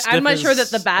point. I'm not sure that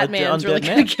the Batman's really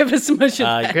going to give us much of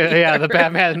that. The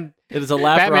Batman. It is a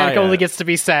laugh. Batman only gets to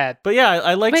be sad. But yeah,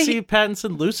 I like seeing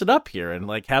Pattinson loosen up here and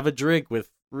like have a drink with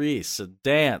Reese and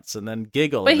dance and then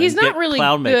giggle. But and he's then not really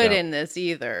good in this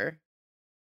either.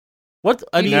 What?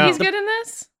 I mean, he's good in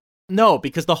this? No,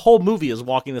 because the whole movie is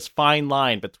walking this fine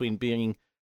line between being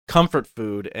comfort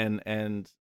food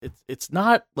and it's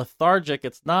not lethargic,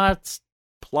 it's not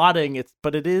plotting,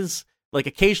 but it is like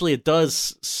occasionally it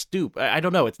does stoop. I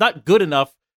don't know. It's not good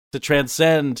enough to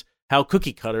transcend how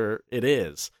cookie cutter it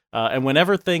is. And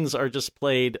whenever things are just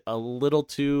played a little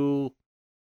too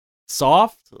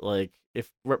soft, like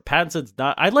if Pattinson's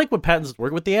not, I like when Pattinson's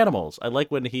working with the animals. I like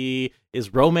when he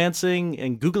is romancing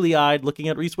and googly-eyed looking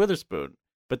at Reese Witherspoon.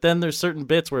 But then there's certain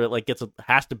bits where it like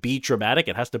has to be dramatic.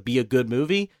 It has to be a good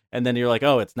movie, and then you're like,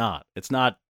 oh, it's not. It's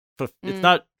not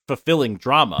fulfilling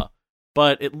drama,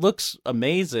 but it looks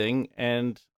amazing.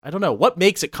 And I don't know what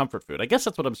makes it comfort food. I guess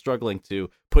that's what I'm struggling to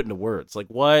put into words. Like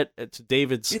what, to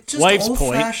David's wife's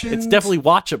point, it's definitely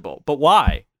watchable. But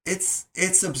why?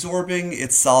 It's absorbing.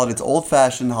 It's solid. It's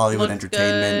old-fashioned Hollywood Looks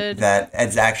entertainment good. that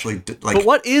is actually like. But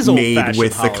what is made old-fashioned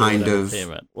with the Hollywood kind of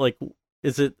entertainment? Like,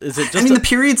 is it just? I mean, the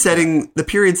period setting. The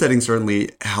period setting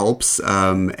certainly helps,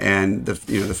 and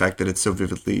the fact that it's so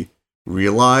vividly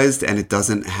realized, and it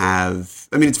doesn't have.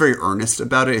 I mean, it's very earnest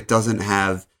about it. It doesn't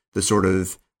have the sort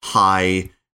of high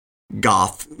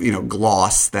goth,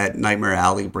 gloss that Nightmare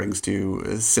Alley brings to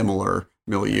a similar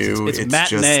milieu. It's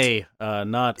matinee,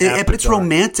 not. But it's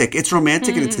romantic. It's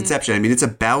romantic in its conception. I mean, it's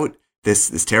about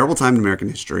this terrible time in American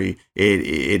history.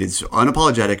 It is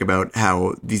unapologetic about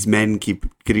how these men keep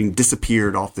getting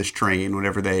disappeared off this train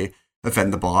whenever they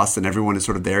offend the boss, and everyone is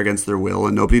sort of there against their will,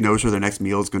 and nobody knows where their next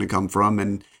meal is going to come from.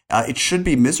 And it should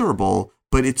be miserable,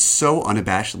 but it's so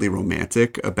unabashedly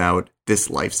romantic about this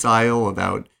lifestyle,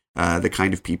 about the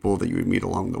kind of people that you would meet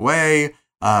along the way.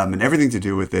 And everything to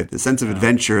do with it, the sense of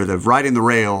adventure, the riding the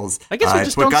rails. I guess we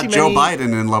it's what got Joe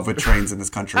Biden in love with trains in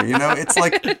this country. It's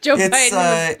like Joe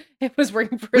Biden was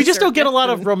working for. We just don't get a lot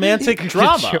of romantic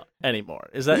drama anymore.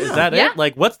 Is that Yeah. it?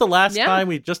 Like, what's the last time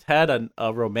we just had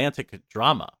a romantic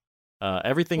drama?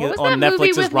 Everything What was on that Netflix movie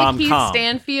is with rom-com. Lakeith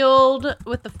Stanfield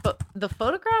with the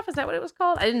photograph? Is that what it was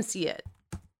called? I didn't see it.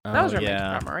 That was romantic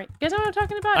drama, right? You guys know what I'm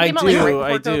talking about? I Came out, like,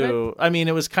 right do. before COVID. I mean,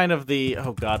 it was kind of the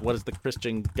what is the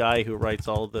Christian guy who writes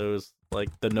all of those, like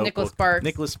the Notebook?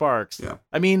 Nicholas Sparks. Yeah.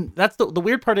 I mean, that's the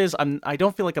weird part is I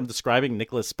don't feel like I'm describing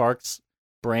Nicholas Sparks'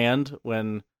 brand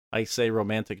when I say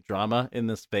romantic drama in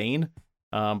this vein.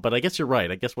 But I guess you're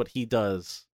right. I guess what he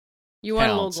does. You want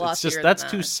counts. a little glossier. It's just than that's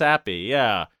that. too sappy.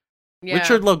 Yeah. Yeah.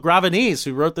 Richard LaGravenese,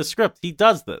 who wrote the script, he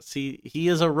does this. He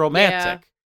is a romantic.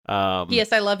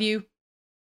 P.S. I love you.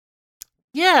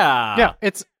 Yeah.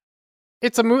 It's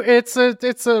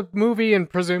a movie and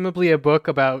presumably a book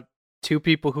about two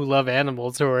people who love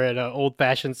animals who are in an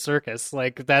old-fashioned circus.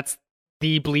 Like, that's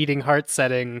the bleeding heart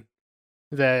setting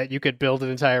that you could build an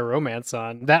entire romance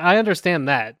on. That I understand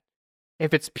that.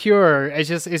 If it's pure, it's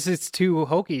just too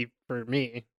hokey for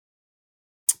me.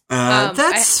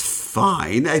 That's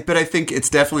fine, but I think it's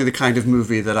definitely the kind of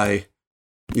movie that I,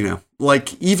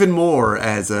 like even more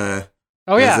as a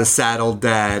saddled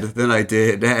dad than I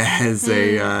did as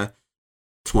a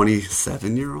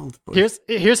 27-year-old.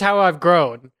 Here's how I've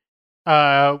grown.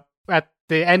 At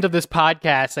the end of this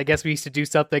podcast, I guess we used to do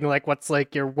something like, what's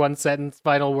like your one sentence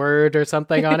final word or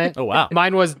something on it. Oh, wow.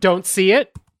 Mine was, don't see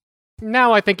it.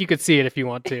 Now I think you could see it if you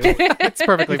want to. It's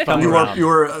perfectly fine. You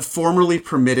are formally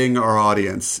permitting our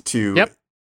audience to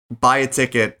buy a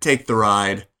ticket, take the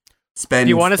ride, spend.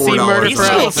 You want to see Murder for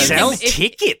Elephants? Sell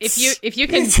tickets. If you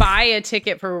can buy a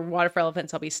ticket for Water for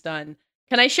Elephants, I'll be stunned.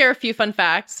 Can I share a few fun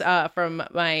facts from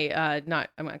my I'm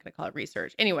not going to call it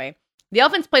research. Anyway, the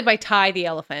elephant's played by Ty the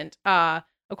elephant.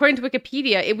 According to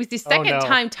Wikipedia, it was the second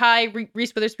time Ty,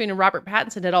 Reese Witherspoon, and Robert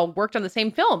Pattinson had all worked on the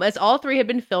same film, as all three had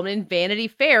been filmed in Vanity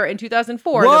Fair in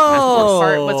 2004. Whoa! The passport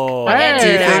part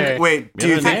was do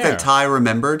you think that Ty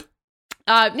remembered?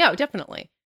 No, definitely.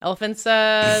 Elephants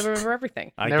remember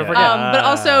everything. Never forget. But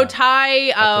also,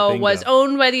 Ty was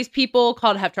owned by these people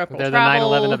called Have Tropical They're the Travel,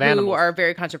 9/11 of who animals. are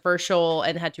very controversial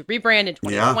and had to rebrand in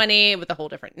 2020 with a whole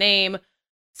different name.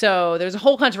 So there's a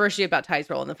whole controversy about Ty's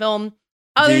role in the film.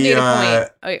 Other data point.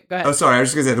 Okay, go ahead. Oh, sorry. I was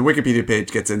just going to say the Wikipedia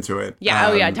page gets into it.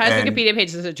 Yeah. Ty's Wikipedia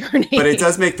page is a journey. But it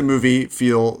does make the movie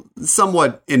feel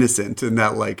somewhat innocent in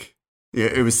that, like,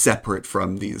 it was separate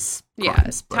from these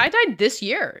crimes. Ty died this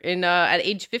year at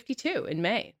age 52 in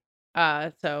May.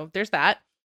 So there's that.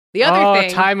 The other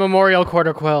thing, Ty Memorial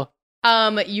Quarter Quill.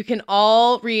 You can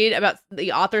all read about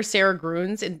the author Sarah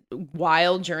Gruen's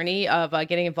wild journey of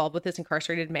getting involved with this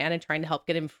incarcerated man and trying to help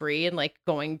get him free and like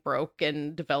going broke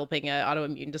and developing an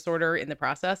autoimmune disorder in the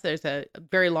process. There's a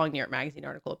very long New York Magazine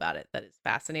article about it that is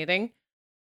fascinating.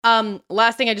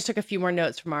 Last thing, I just took a few more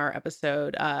notes from our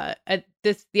episode. The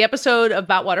episode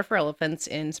about Water for Elephants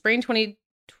in spring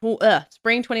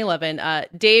 2011.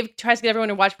 Dave tries to get everyone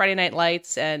to watch Friday Night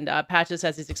Lights, and Patches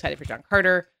says he's excited for John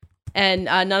Carter. And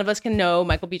none of us can know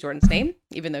Michael B. Jordan's name,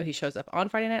 even though he shows up on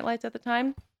Friday Night Lights at the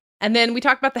time. And then we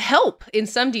talked about The Help in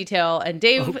some detail. And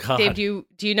Dave, do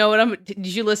you know what did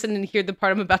you listen and hear the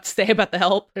part I'm about to say about The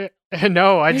Help?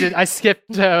 No, I did. I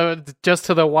skipped just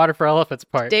to the Water for Elephants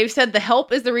part. Dave said The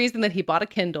Help is the reason that he bought a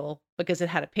Kindle because it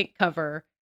had a pink cover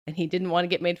and he didn't want to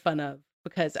get made fun of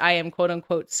because I am quote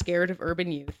unquote scared of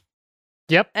urban youth.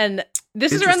 Yep. And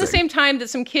this is around the same time that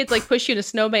some kids like pushed you in a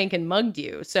snowbank and mugged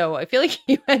you. So I feel like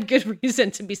you had good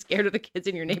reason to be scared of the kids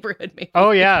in your neighborhood, maybe.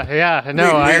 Oh, yeah.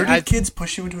 No, where did kids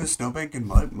push you into a snowbank and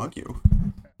mug you?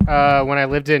 When I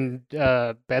lived in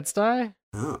Bed-Stuy.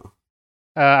 Oh.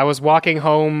 I was walking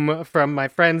home from my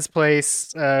friend's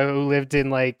place who lived in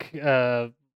like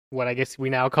what I guess we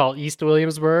now call East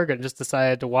Williamsburg, and just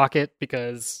decided to walk it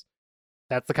because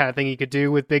that's the kind of thing you could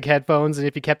do with big headphones and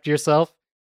if you kept to yourself.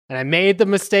 And I made the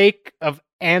mistake of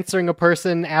answering a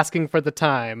person asking for the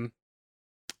time.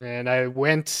 And I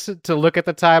went to look at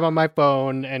the time on my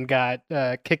phone and got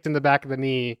kicked in the back of the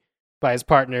knee by his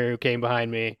partner who came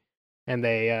behind me, and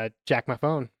they jacked my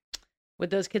phone. Would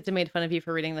those kids have made fun of you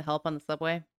for reading The Help on the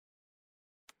subway?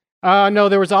 No,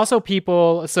 there was also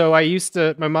people. So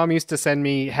my mom used to send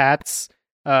me hats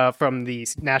from the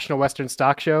National Western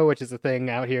Stock Show, which is a thing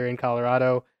out here in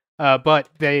Colorado. But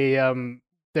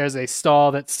there's a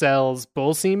stall that sells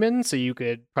bull semen, so you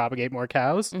could propagate more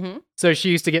cows. Mm-hmm. So she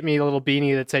used to get me a little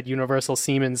beanie that said Universal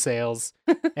Semen Sales.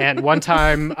 And one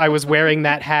time I was wearing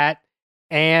that hat,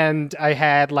 and I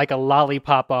had like a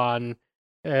lollipop on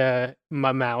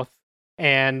my mouth,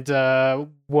 and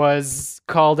was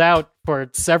called out for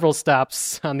several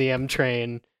stops on the M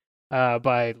train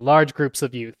by large groups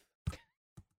of youth.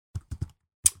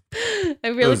 I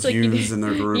feel like you need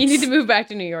to move back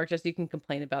to New York just so you can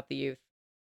complain about the youth.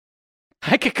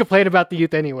 I could complain about the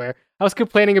youth anywhere. I was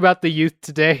complaining about the youth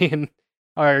today in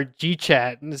our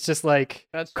G-chat, and it's just like,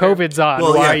 COVID's on.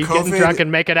 Why are you getting drunk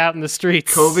and make it out in the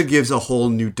streets? COVID gives a whole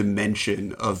new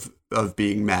dimension of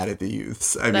being mad at the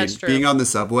youths. I mean, being on the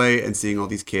subway and seeing all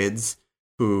these kids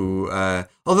who,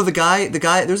 although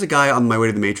there's a guy on my way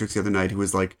to the Matrix the other night who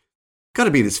was like,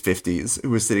 gotta be in his 50s, who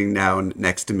was sitting down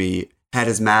next to me, had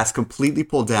his mask completely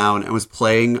pulled down, and was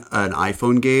playing an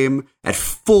iPhone game at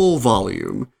full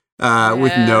volume.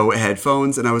 With no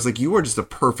headphones, and I was like, "You are just a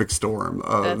perfect storm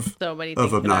of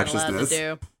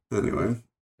obnoxiousness." Anyway,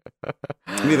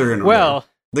 neither here nor there.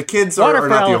 The kids are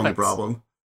not the only problem.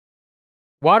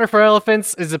 Water for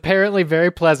Elephants is apparently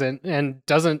very pleasant and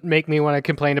doesn't make me want to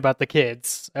complain about the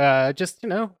kids. Just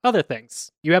other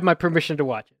things. You have my permission to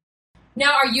watch it.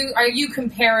 Now, are you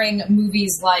comparing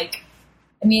movies like?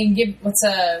 I mean, what's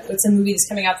a movie that's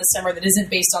coming out this summer that isn't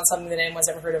based on something that anyone's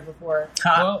ever heard of before?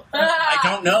 I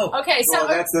don't know. Okay, so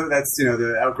that's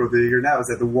the outgrowth that you hear now is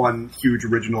that the one huge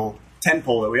original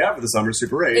tentpole that we have for the summer,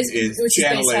 Super 8, is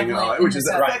channeling, which is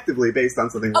effectively based on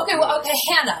something. Okay,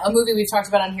 Hannah, a movie we've talked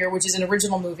about on here, which is an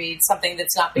original movie, something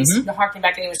that's not based harking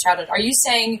back to anyone's childhood. Are you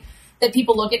saying that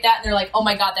people look at that and they're like, "Oh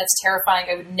my god, that's terrifying!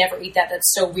 I would never eat that.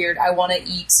 That's so weird. I want to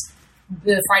eat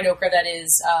the fried okra that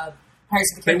is."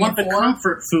 They want the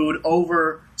comfort food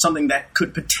over something that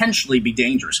could potentially be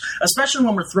dangerous, especially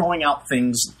when we're throwing out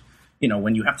things,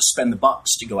 when you have to spend the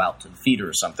bucks to go out to the theater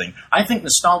or something. I think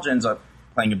nostalgia ends up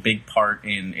playing a big part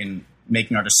in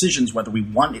making our decisions whether we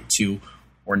want it to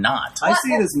or not. I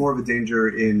see it as more of a danger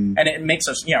in... And it makes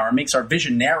us, it makes our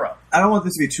vision narrow. I don't want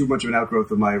this to be too much of an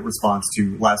outgrowth of my response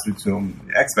to last week's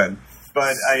film, X-Men.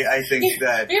 But I think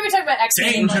that... You're talking about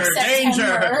X-Men danger!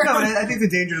 No, I think the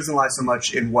danger doesn't lie so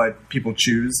much in what people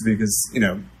choose, because,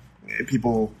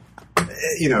 people,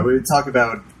 we talk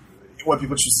about what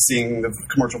people choose, seeing the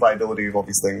commercial viability of all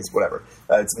these things, whatever.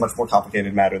 It's a much more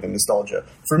complicated matter than nostalgia.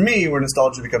 For me, where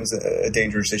nostalgia becomes a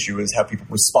dangerous issue is how people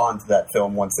respond to that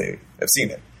film once they have seen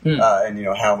it. And,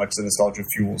 how much the nostalgia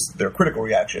fuels their critical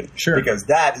reaction. Sure. Because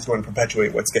that is going to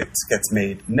perpetuate what gets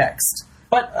made next.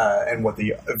 But and what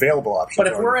the available options are.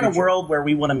 But if we're in a world where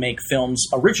we want to make films,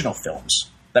 original films,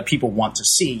 that people want to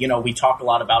see, we talk a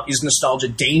lot about, is nostalgia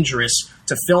dangerous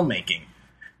to filmmaking?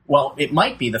 Well, it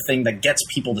might be the thing that gets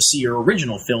people to see your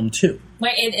original film, too.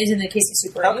 Wait, in the case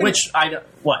of Super 8? Which, I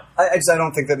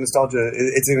don't think that nostalgia,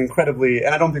 it's an incredibly,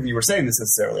 and I don't think you were saying this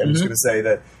necessarily, I'm just going to say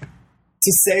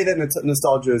that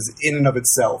nostalgia is in and of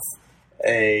itself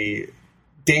a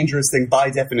dangerous thing by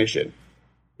definition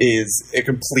is a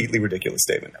completely ridiculous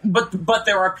statement. But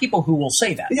there are people who will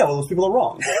say that. Yeah, well, those people are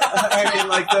wrong. I mean,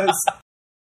 like this.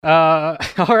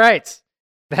 All right.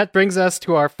 That brings us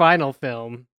to our final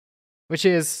film, which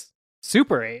is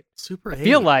Super 8. Super 8. I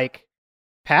feel like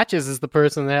Patches is the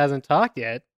person that hasn't talked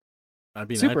yet. I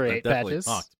mean, Super I've 8 definitely Patches.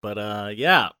 talked, but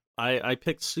yeah, I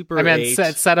picked Super 8. I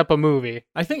meant set up a movie.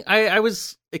 I think I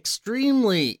was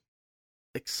extremely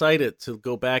excited to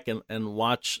go back and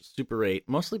watch Super 8,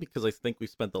 mostly because I think we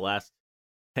spent the last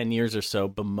 10 years or so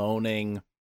bemoaning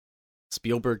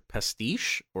Spielberg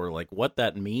pastiche, or like what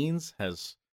that means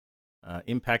has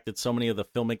impacted so many of the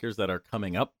filmmakers that are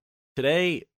coming up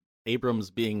today.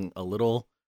 Abrams being a little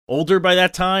older by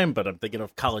that time, but I'm thinking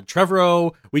of Colin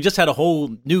Trevorrow. We just had a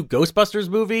whole new Ghostbusters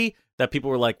movie that people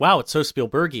were like, wow, it's so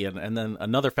Spielbergian. And then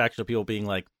another faction of people being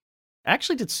like,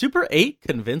 actually, did Super 8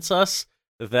 convince us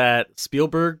that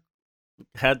Spielberg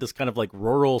had this kind of like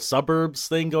rural suburbs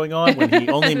thing going on when he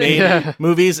only made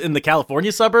movies in the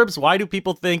California suburbs? Why do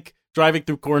people think driving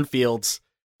through cornfields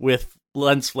with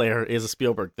lens flare is a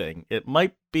Spielberg thing. It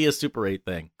might be a Super 8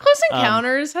 thing. Close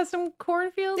Encounters has some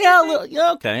cornfields.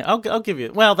 Yeah, okay. I'll give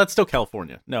you. Well, that's still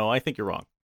California. No, I think you're wrong.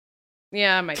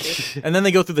 Yeah, it might be. And then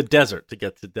they go through the desert to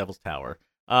get to Devil's Tower.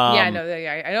 I know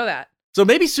that. So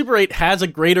maybe Super 8 has a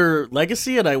greater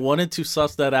legacy, and I wanted to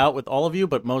suss that out with all of you,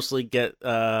 but mostly get,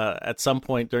 at some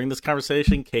point during this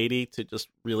conversation, Katie to just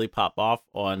really pop off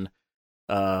on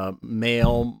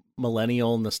male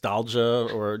millennial nostalgia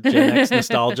or Gen X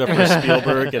nostalgia for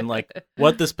Spielberg and like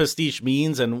what this pastiche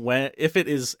means and if it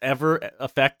is ever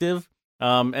effective.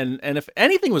 And if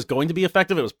anything was going to be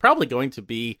effective, it was probably going to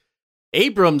be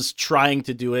Abrams trying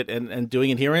to do it and doing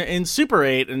it here in Super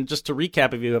 8. And just to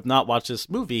recap, if you have not watched this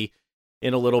movie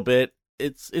in a little bit,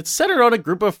 it's centered on a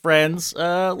group of friends.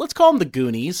 Let's call them the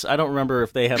Goonies. I don't remember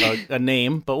if they have a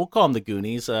name, but we'll call them the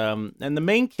Goonies. And the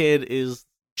main kid is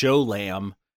Joe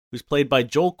Lamb, who's played by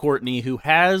Joel Courtney, who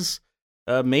has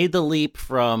made the leap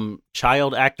from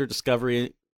child actor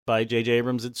discovery by J.J.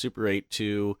 Abrams in Super 8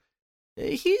 to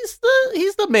he's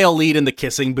the male lead in the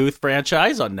Kissing Booth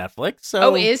franchise on Netflix.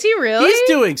 So is he really? He's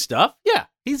doing stuff. Yeah,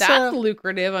 that's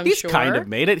lucrative. I'm sure he's kind of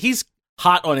made it. He's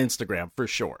hot on Instagram for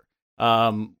sure.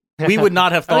 We would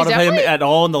not have thought of him at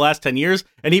all in the last 10 years,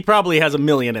 and he probably has 1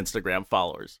 million Instagram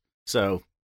followers. So.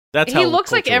 He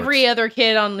looks like every other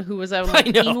kid who was on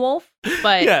Teen Wolf,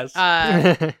 but yes.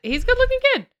 He's a good-looking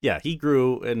kid. Yeah, he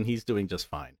grew, and he's doing just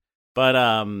fine. But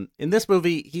in this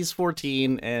movie, he's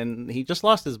 14, and he just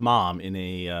lost his mom in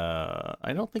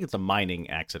I don't think it's a mining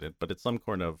accident, but it's some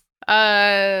kind of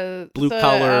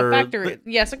blue-collar factory.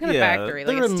 Some kind of factory,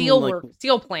 like a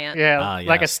steel plant. Yeah,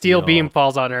 like a steel beam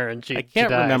falls on her, and I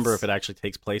can't remember if it actually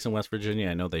takes place in West Virginia.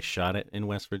 I know they shot it in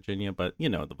West Virginia, but you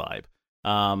know the vibe.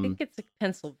 I think it's like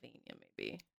Pennsylvania,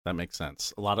 maybe. That makes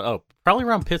sense. Probably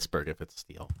around Pittsburgh if it's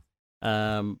steel.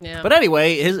 But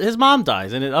anyway, his mom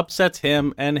dies, and it upsets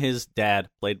him and his dad,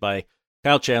 played by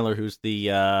Kyle Chandler, who's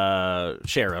the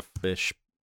sheriff-ish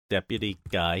deputy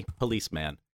guy,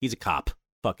 policeman. He's a cop,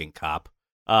 fucking cop.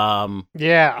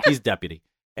 He's deputy,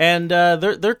 and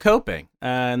they're coping,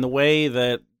 and the way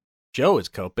that Joe is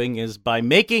coping is by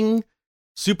making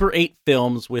Super 8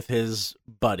 films with his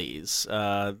buddies.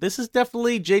 This is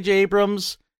definitely J.J.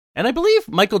 Abrams, and I believe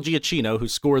Michael Giacchino, who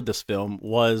scored this film,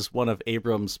 was one of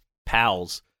Abrams'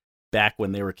 pals back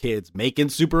when they were kids making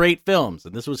Super 8 films.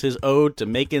 And this was his ode to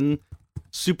making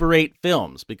Super 8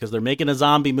 films, because they're making a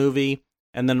zombie movie,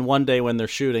 and then one day when they're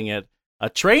shooting it, a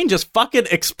train just fucking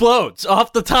explodes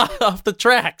off the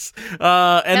tracks.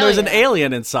 And there's an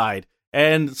alien inside.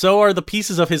 And so are the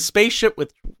pieces of his spaceship,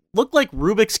 which look like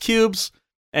Rubik's Cubes.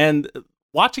 And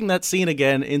watching that scene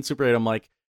again in Super 8, I'm like,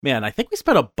 man, I think we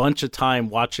spent a bunch of time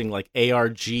watching like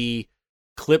ARG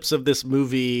clips of this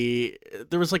movie.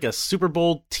 There was like a Super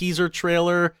Bowl teaser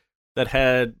trailer that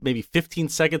had maybe 15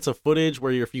 seconds of footage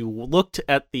where if you looked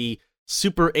at the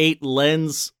Super 8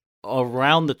 lens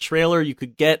around the trailer, you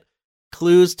could get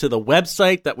clues to the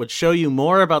website that would show you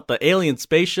more about the alien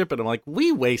spaceship. And I'm like,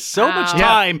 we waste so much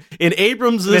time in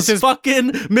Abrams'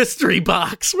 fucking mystery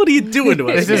box. What are you doing to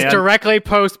us, This is directly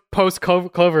post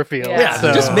Cloverfield. Yeah,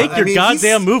 so just make your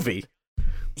goddamn movie.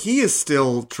 He is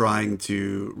still trying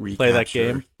to play that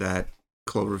game, that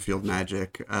Cloverfield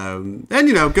magic. And,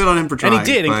 good on him for trying. And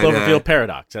he did in Cloverfield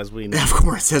Paradox, as we know. Of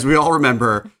course, as we all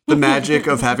remember, the magic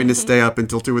of having to stay up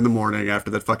until 2 a.m.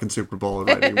 after that fucking Super Bowl and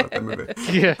writing about that movie.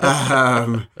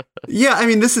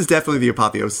 This is definitely the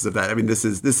apotheosis of that. This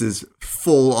is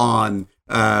full on.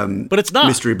 But it's not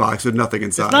mystery box with nothing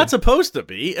inside. It's not supposed to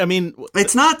be.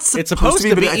 It's not. It's supposed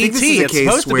to be E.T. It's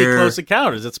supposed to be Close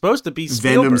Encounters. It's supposed to be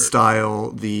Spielberg. Venom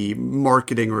style. The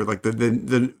marketing or like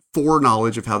the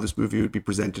foreknowledge of how this movie would be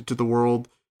presented to the world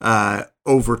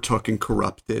overtook and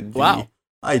corrupted the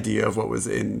idea of what was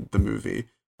in the movie.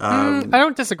 I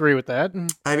don't disagree with that.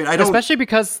 I don't, especially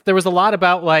because there was a lot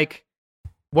about like,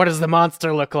 what does the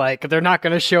monster look like? They're not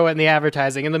going to show it in the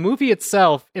advertising. And the movie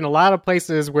itself, in a lot of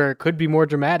places where it could be more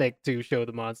dramatic to show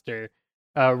the monster,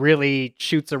 really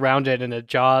shoots around it in a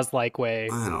Jaws-like way.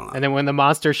 I don't know. And then when the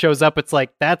monster shows up, it's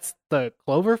like, that's the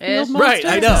Cloverfield monster? Right,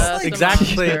 I know.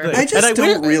 Exactly. I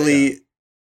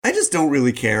just don't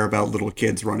really care about little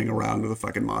kids running around with a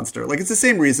fucking monster. Like, it's the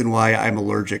same reason why I'm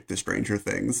allergic to Stranger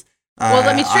Things.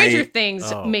 Stranger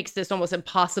Things makes this almost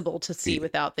impossible to see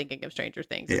without thinking of Stranger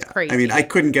Things. It's crazy. I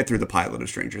couldn't get through the pilot of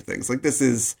Stranger Things. Like, this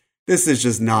is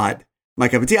just not my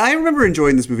cup of tea. I remember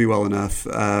enjoying this movie well enough.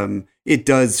 It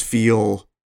does feel,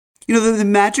 the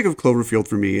magic of Cloverfield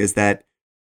for me is that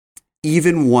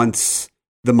even once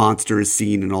the monster is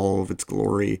seen in all of its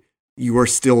glory, you are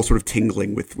still sort of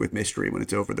tingling with mystery when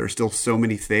it's over. There are still so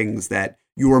many things that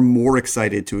you are more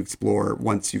excited to explore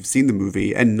once you've seen the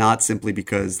movie, and not simply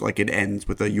because like it ends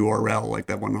with a URL like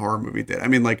that one horror movie did. I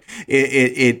mean, like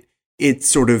it's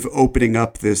sort of opening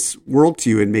up this world to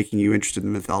you and making you interested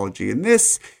in mythology. And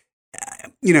this,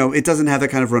 you know, it doesn't have that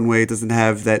kind of runway. It doesn't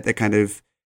have that kind of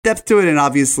depth to it. And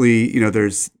obviously, you know,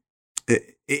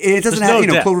 it doesn't have, you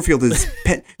know,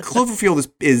 Cloverfield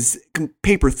is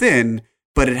paper thin,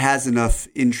 but it has enough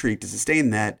intrigue to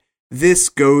sustain that. This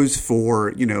goes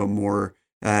for, you know, more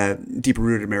deeper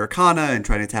rooted Americana and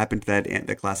trying to tap into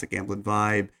that classic Amblin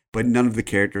vibe, but none of the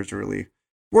characters are really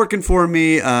working for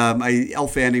me. Elle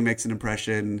Fanning makes an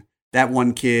impression. That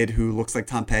one kid who looks like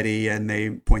Tom Petty, and they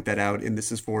point that out in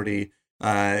This Is 40, you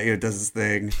know, does his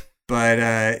thing. But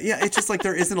yeah, it's just like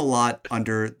there isn't a lot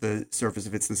under the surface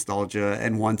of its nostalgia,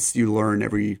 and once you learn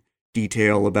every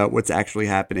detail about what's actually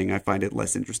happening, I find it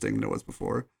less interesting than it was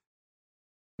before.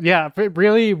 Yeah, but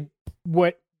really,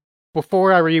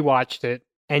 before I rewatched it,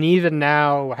 and even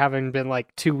now, having been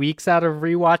like 2 weeks out of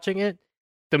rewatching it,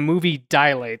 the movie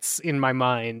dilates in my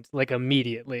mind like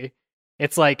immediately.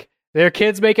 It's like, there are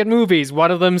kids making movies,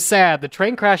 one of them's sad. The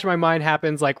train crash in my mind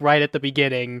happens like right at the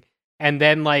beginning, and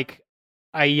then like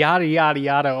a yada yada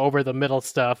yada over the middle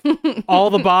stuff. All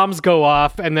the bombs go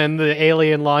off, and then the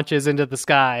alien launches into the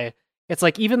sky. It's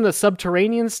like even the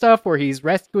subterranean stuff where he's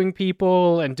rescuing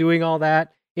people and doing all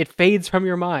that, it fades from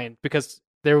your mind because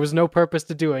there was no purpose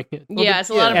to doing it. Yeah, it's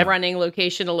a lot of running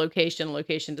location to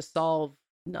location to solve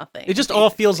nothing. It just all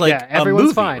feels like a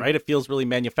movie, fine. Right? It feels really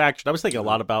manufactured. I was thinking a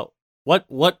lot about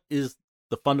what is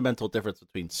the fundamental difference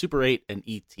between Super 8 and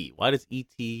E.T.? Why does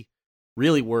E.T.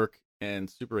 really work and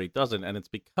Super 8 doesn't? And it's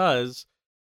because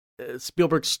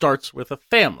Spielberg starts with a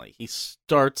family. He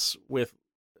starts with,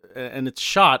 and it's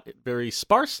shot very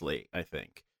sparsely, I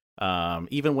think.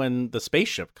 Even when the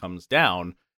spaceship comes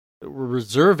down, we're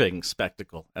reserving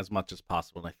spectacle as much as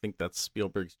possible. And I think that's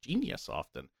Spielberg's genius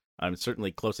often.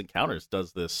 Certainly Close Encounters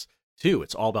does this too.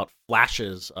 It's all about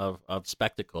flashes of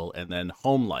spectacle and then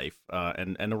home life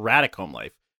and erratic home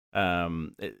life.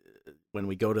 When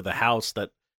we go to the house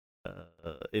that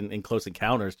in Close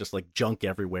Encounters, just like junk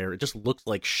everywhere. It just looks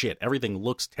like shit. Everything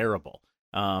looks terrible.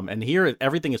 And here,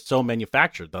 everything is so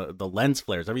manufactured. The lens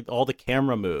flares, all the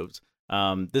camera moves.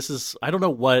 This is, I don't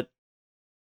know what.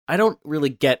 I don't really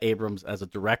get Abrams as a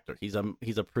director. He's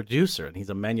a producer and he's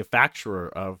a manufacturer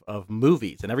of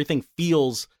movies, and everything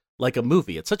feels like a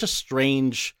movie. It's such a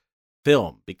strange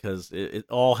film because it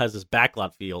all has this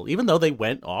backlot feel, even though they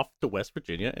went off to West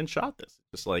Virginia and shot this.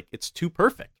 Just like, it's too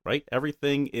perfect, right?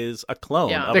 Everything is a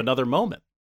clone of another moment.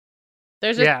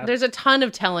 There's a ton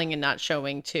of telling and not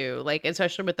showing too, like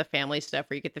especially with the family stuff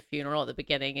where you get the funeral at the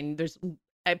beginning and there's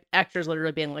actors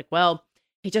literally being like, well,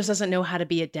 he just doesn't know how to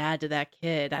be a dad to that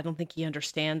kid. I don't think he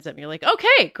understands him. You're like,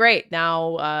 okay, great.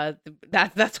 Now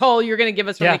that's all you're going to give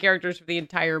us for the characters for the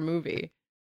entire movie.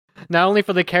 Not only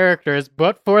for the characters,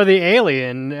 but for the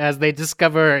alien as they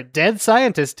discover dead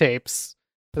scientist tapes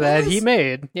that he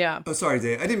made. Yeah. Oh, sorry,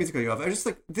 Dave. I didn't mean to cut you off. I was just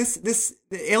like,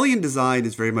 the alien design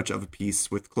is very much of a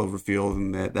piece with Cloverfield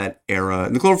and that era.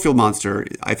 And the Cloverfield monster,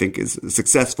 I think, is a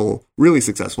successful, really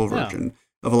successful version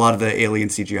of a lot of the alien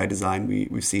CGI design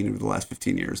we've seen over the last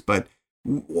 15 years. But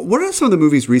what are some of the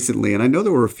movies recently, and I know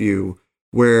there were a few,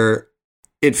 where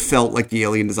it felt like the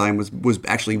alien design was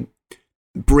actually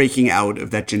breaking out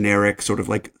of that generic sort of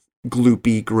like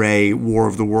gloopy gray War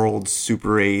of the Worlds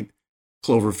Super 8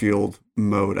 Cloverfield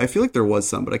mode? I feel like there was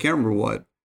some, but I can't remember what.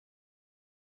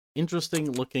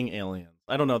 Interesting looking aliens.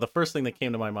 I don't know. The first thing that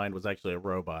came to my mind was actually a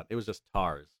robot. It was just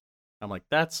TARS. I'm like,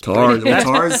 that's TARS.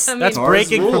 That's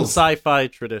breaking from sci-fi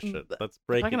tradition. That's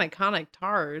breaking. Fucking iconic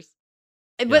TARS.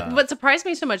 But what surprised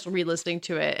me so much re-listening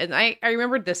to it, and I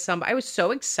remembered this I was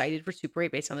so excited for Super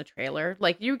 8 based on the trailer.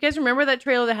 Like, you guys remember that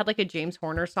trailer that had like a James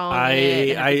Horner song in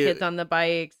it, and the kids on the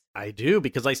bikes? I do,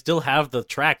 because I still have the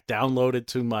track downloaded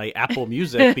to my Apple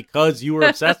Music because you were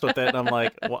obsessed with it. And I'm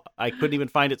like, well, I couldn't even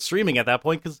find it streaming at that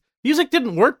point because music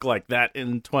didn't work like that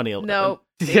in 2011. No.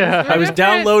 Yeah, I was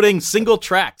downloading single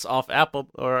tracks off Apple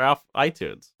or off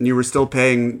iTunes. And you were still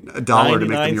paying $1 to make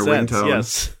them your ringtone.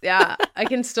 Yes. Yeah, I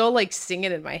can still like sing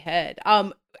it in my head.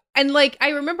 And like I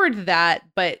remembered that,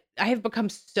 but I have become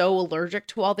so allergic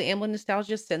to all the Amblin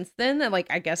nostalgia since then. And like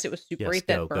I guess it was Super 8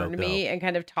 that burned me and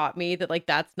kind of taught me that like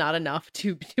that's not enough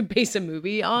to base a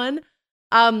movie on.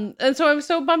 And so I'm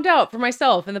so bummed out for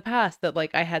myself in the past that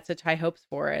like I had such high hopes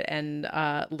for it and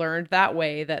learned that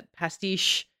way that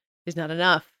pastiche is not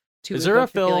enough to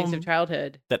evoke the feelings of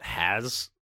childhood. That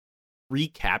has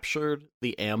recaptured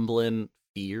the Amblin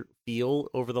feel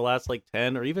over the last like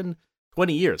 10 or even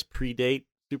 20 years, predate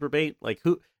Superbait? Like,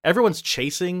 who? Everyone's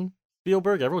chasing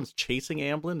Spielberg. Everyone's chasing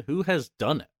Amblin. Who has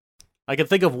done it? I can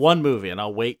think of one movie, and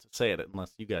I'll wait to say it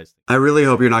unless you guys think. I really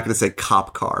hope you're not going to say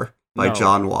Cop Car by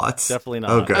John Watts. Definitely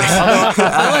not. Okay.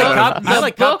 I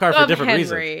like Cop Car for different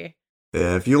reasons.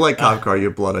 Yeah, if you like Cop Car, you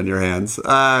have blood on your hands.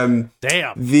 Damn.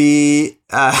 I mean,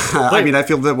 I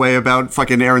feel that way about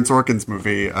fucking Aaron Sorkin's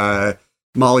movie,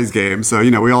 Molly's Game. So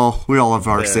we all have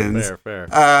our sins. Fair.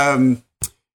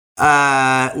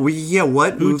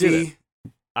 What Who movie? did it?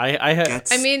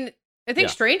 I mean, I think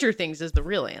Stranger Things is the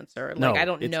real answer. Like, I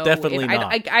don't know. Definitely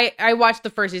not. I watched the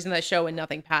first season of that show and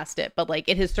nothing past it, but like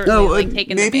it has certainly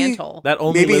taken the mantle. That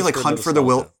only maybe like Hunt for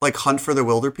the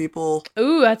Wilder People.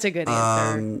 Ooh, that's a good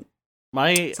answer.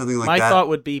 My that. thought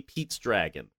would be Pete's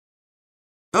Dragon.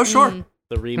 Oh, sure.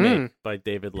 The remake by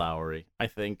David Lowery, I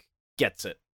think, gets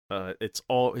it.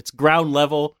 It's ground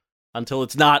level until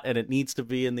it's not, and it needs to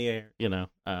be in the air.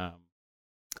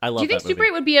 I love. Do you think Super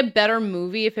 8 would be a better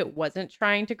movie if it wasn't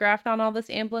trying to graft on all this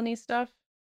Amblin-y stuff?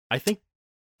 I think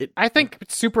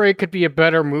Super 8 could be a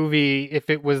better movie if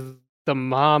it was the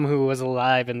mom who was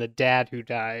alive and the dad who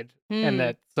died, and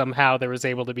that somehow there was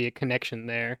able to be a connection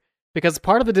there. Because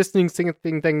part of the distancing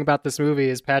thing about this movie,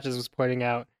 as Patches was pointing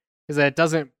out, is that it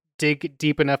doesn't dig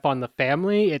deep enough on the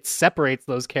family. It separates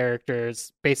those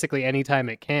characters basically anytime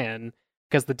it can,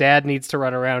 because the dad needs to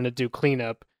run around and do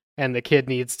cleanup, and the kid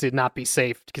needs to not be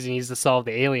safe because he needs to solve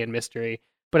the alien mystery.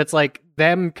 But it's like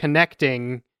them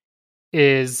connecting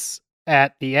is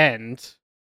at the end,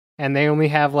 and they only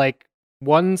have like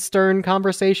one stern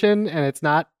conversation, and it's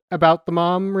not about the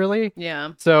mom, really.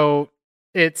 Yeah. So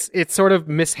it's sort of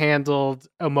mishandled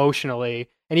emotionally.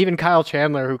 And even Kyle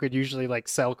Chandler, who could usually like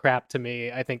sell crap to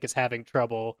me, I think is having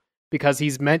trouble because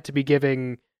he's meant to be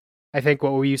giving, I think,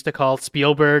 what we used to call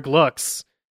Spielberg looks.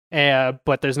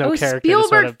 But there's no character Spielberg to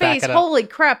sort of face. back it up. Holy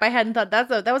crap! I hadn't thought that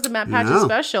was a Matt Patches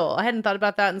special. I hadn't thought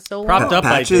about that in so long. Propped up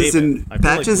Patches by David.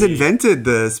 Patches invented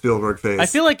the Spielberg face. I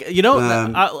feel like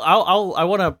I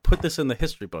want to put this in the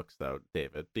history books though,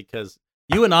 David, because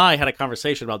you and I had a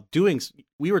conversation about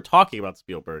we were talking about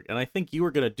Spielberg, and I think you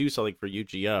were going to do something for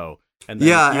UGO. And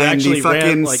then and the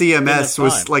fucking CMS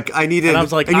was like, I needed to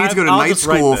go to night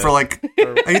school for I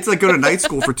need to go to night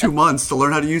school for 2 months to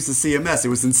learn how to use the CMS. It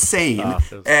was insane.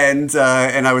 And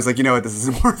I was like, you know what, this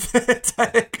isn't worth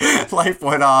it. Life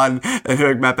went on,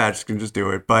 and Matt Patches can just do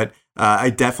it. But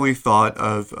I definitely thought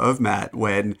of Matt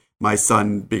when my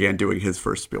son began doing his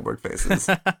first Spielberg faces.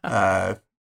 All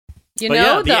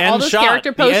those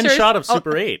character posters. The end shot of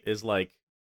Super 8 is like,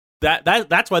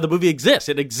 That's why the movie exists.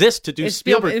 It exists to do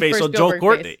Spielberg face on Joel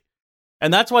Courtney.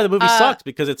 And that's why the movie sucks,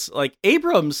 because it's like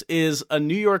Abrams is a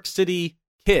New York City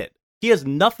kid. He has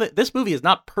nothing. This movie is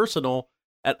not personal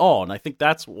at all. And I think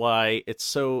that's why it's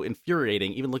so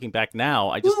infuriating. Even looking back now,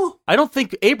 I don't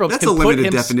think Abrams that's can a limited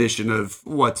put definition of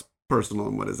what's personal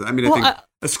and what isn't. I mean, I think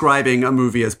ascribing a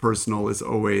movie as personal is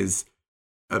always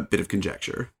a bit of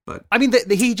conjecture, but I mean,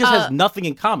 he just has nothing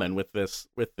in common with this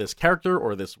character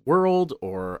or this world,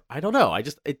 or I don't know. I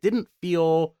don't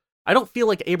feel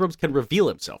like Abrams can reveal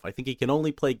himself. I think he can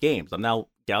only play games. I'm now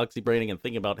galaxy braining and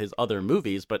thinking about his other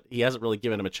movies, but he hasn't really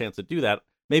given him a chance to do that.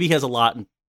 Maybe he has a lot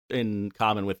in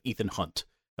common with Ethan Hunt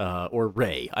or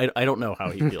Ray. I don't know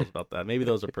how he feels about that. Maybe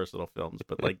those are personal films,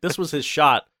 but like this was his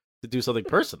shot to do something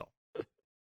personal.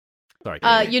 Sorry,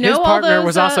 his partner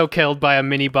was also killed by a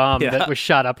mini bomb that was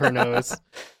shot up her nose.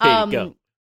 There you go.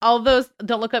 All those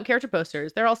Don't Look Up character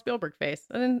posters, they're all Spielberg face.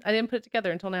 I didn't put it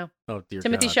together until now. Oh dear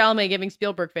Timothy Chalamet giving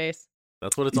Spielberg face.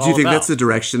 That's what it's all about. Do you think that's the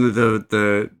direction that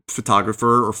the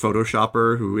photographer or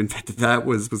photoshopper who invented that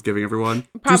was giving everyone?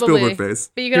 Probably. Do Spielberg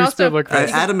face. But you can also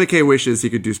Adam McKay wishes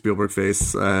he could do Spielberg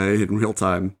face in real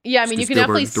time. Yeah, I mean, you can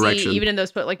definitely see even in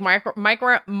those, like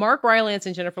Mark Rylance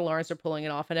and Jennifer Lawrence are pulling it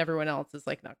off, and everyone else is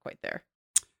like not quite there.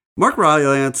 Mark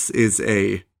Rylance is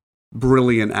a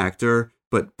brilliant actor,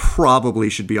 but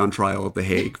probably should be on trial at The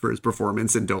Hague for his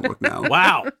performance in Don't Look Now.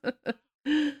 Wow.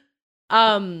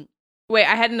 Wait,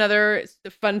 I had another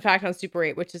fun fact on Super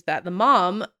 8, which is that the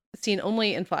mom, seen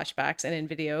only in flashbacks and in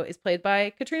video, is played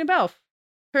by Katrina Balfe,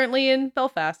 currently in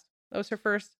Belfast. That was her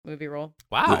first movie role.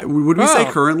 Wow. Would we say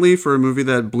currently for a movie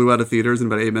that blew out of theaters in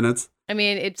about 8 minutes? I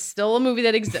mean, it's still a movie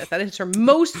that exists. That is her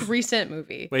most recent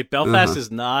movie. Wait, Belfast is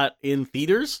not in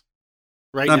theaters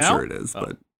right now? I'm sure it is,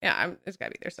 but... Yeah, it's got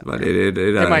to be there somewhere. But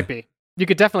it might be. You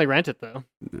could definitely rent it, though.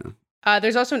 Yeah.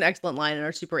 There's also an excellent line in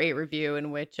our Super 8 review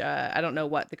in which, I don't know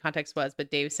what the context was,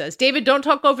 but Dave says, "David, don't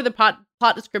talk over the plot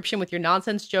description with your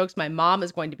nonsense jokes. My mom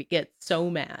is going to get so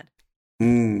mad."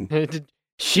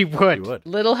 She would.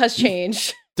 Little has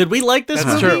changed. Did we like this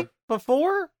movie true.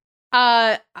 before?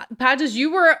 Patches,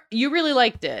 you really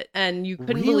liked it, and you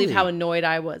couldn't believe how annoyed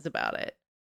I was about it.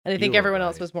 And I think everyone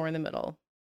else was more in the middle.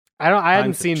 I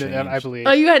hadn't seen it, I believe.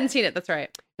 Oh, you hadn't seen it. That's right.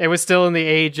 It was still in the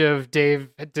age of Dave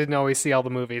didn't always see all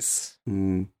the movies. I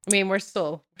mean, we're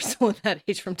still in that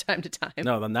age from time to time.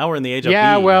 No, now we're in the age of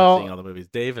not seeing all the movies.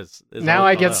 Dave is now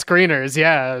I get screeners.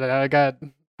 Yeah, I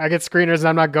get screeners, and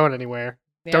I'm not going anywhere.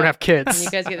 Yeah. Don't have kids.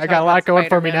 You guys get I got a lot going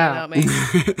for me now.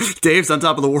 Dave's on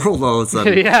top of the world all of a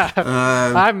sudden. Yeah,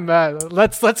 I'm.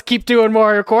 Let's keep doing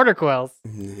more quarter quells.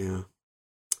 Yeah.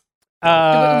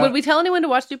 Would we tell anyone to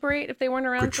watch Super 8 if they weren't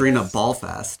around? Katrina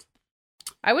Ballfast.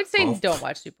 I would say don't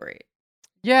watch Super 8.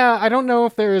 Yeah, I don't know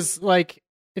if there's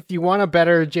if you want a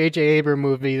better J.J. Abrams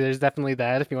movie, there's definitely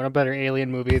that. If you want a better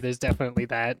Alien movie, there's definitely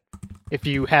that. If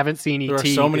you haven't seen E.T., there are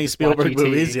so many Spielberg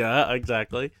movies. Yeah,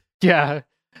 exactly. Yeah.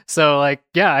 So I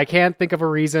can't think of a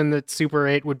reason that Super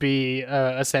 8 would be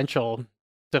essential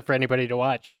for anybody to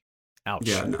watch. Ouch.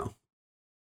 Yeah, no.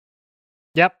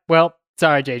 Yep. Well,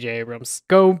 sorry, J.J. Abrams.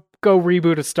 Go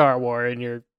reboot a Star Wars in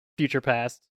your future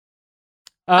past.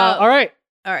 All right.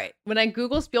 When I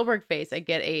Google Spielberg face, I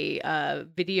get a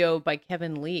video by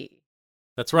Kevin Lee.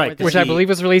 That's right. Which I believe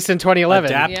was released in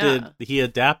 2011. He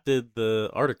adapted the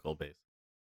article base.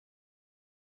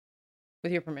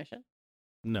 With your permission?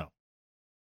 No.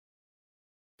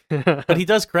 But he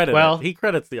does credit it. He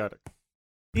credits the article.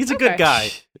 He's a good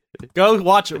guy. Go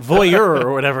watch Voyeur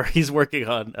or whatever he's working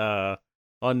on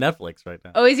Netflix right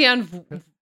now. Oh, is he on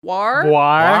Voir?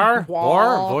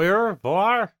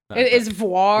 Voyeur? Is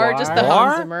Voir just the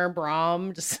Hans Zimmer,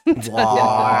 Brahm? Just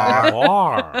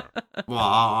Voir.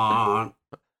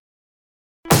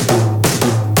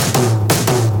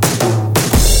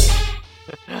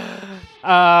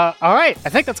 All right, I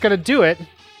think that's gonna do it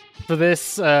for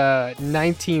this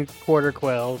 19th quarter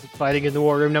quill, Fighting in the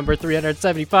War Room number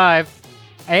 375,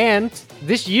 and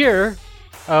this year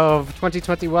of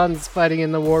 2021's Fighting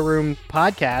in the War Room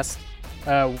podcast.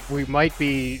 We might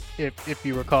be, if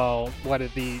you recall, one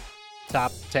of the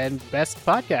top 10 best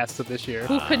podcasts of this year.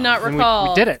 Who could not recall?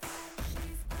 We did it.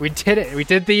 We did it. We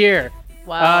did the year.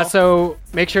 Wow. So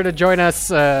make sure to join us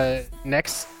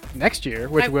next year,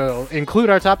 which will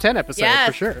include our top 10 episode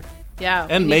for sure. Yeah.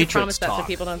 And Matrix talk. So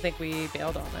people don't think we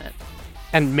bailed on it.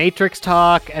 And Matrix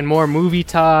talk and more movie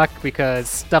talk because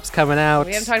stuff's coming out.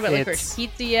 We haven't talked about Licorice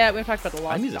Pizza yet. We haven't talked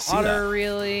about The Lost Daughter,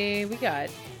 really. We got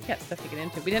stuff to get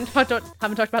into. We haven't talked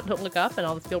about Don't Look Up and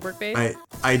all the Spielberg base.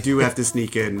 I do have to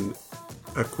sneak in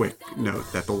a quick note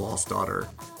that The Lost Daughter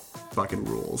fucking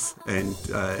rules, and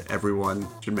everyone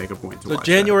should make a point to watch. So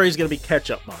January is going to be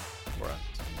catch-up month for us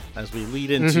as we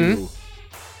lead into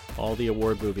all the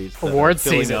award movies. Award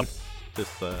season.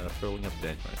 Filling up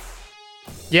January.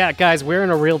 Yeah, guys, we're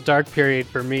in a real dark period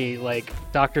for me. Like,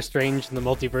 Doctor Strange and the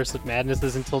Multiverse of Madness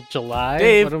is until July.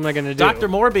 Dave, what am I going to do? Dr.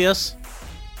 Morbius,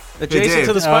 adjacent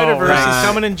to the Spider-Verse, is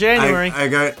coming in January. I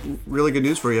got really good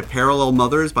news for you. Parallel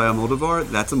Mothers by Almodovar,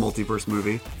 that's a multiverse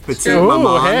movie. Petite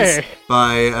Mamans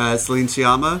by Celine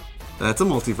Sciamma, that's a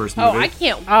multiverse movie. Oh, I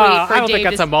can't wait for I don't think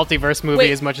that's a multiverse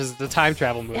movie as much as the time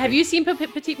travel movie. Have you seen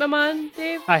Petite Maman,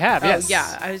 Dave? I have, yes.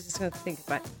 Yeah, I was just going to think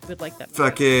if I would like that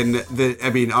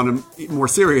movie. On a more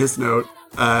serious note,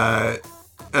 at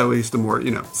least a more,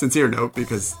 sincere note,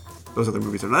 because those other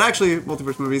movies are not actually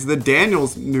multiverse movies. The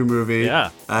Daniels new movie,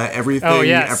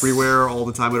 Everything, Everywhere, All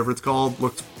the Time, whatever it's called,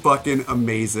 looks fucking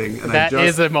amazing. And that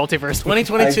is a multiverse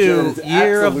 2022,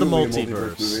 year of the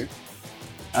multiverse.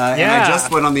 And I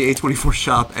just went on the A24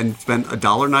 shop and spent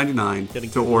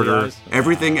 $1.99 to order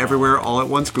Everything, Everywhere, All at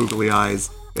Once Googly Eyes.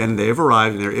 And they've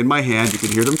arrived, and they're in my hand. You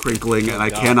can hear them crinkling, and I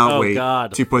cannot wait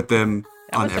to put them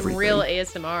on everything. Some real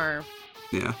ASMR.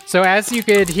 Yeah. So as you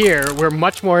could hear, we're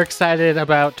much more excited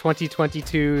about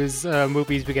 2022's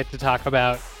movies we get to talk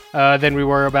about than we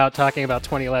were about talking about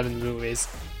 2011 movies.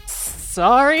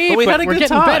 Sorry, but we had a we're good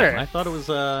getting time. Better. I thought it was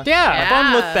a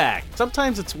fun look back.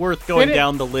 Sometimes it's worth going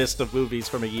down the list of movies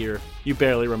from a year you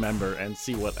barely remember and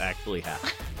see what actually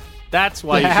happened. That's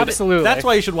why absolutely. That's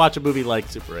why you should watch a movie like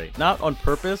Super 8. Not on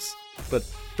purpose, but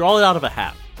draw it out of a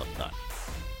hat sometime.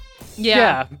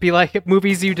 Yeah, be like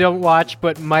movies you don't watch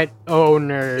but might own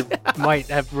or might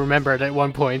have remembered at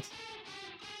one point.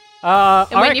 All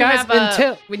right,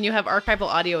 guys. When you have archival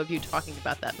audio of you talking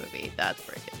about that movie, that's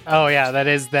very good. Oh yeah, that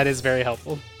is very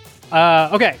helpful.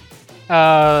 Okay.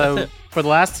 For the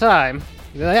last time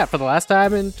in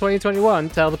 2021,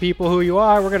 tell the people who you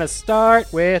are. We're gonna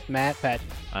start with Matt Patches.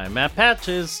 I'm Matt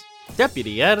Patches,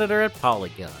 deputy editor at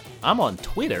Polygon. I'm on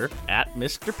Twitter at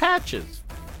Mr. Patches.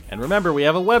 And remember, we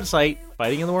have a website,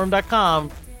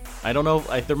 fightingintheworm.com. I don't know,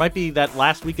 there might be that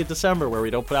last week of December where we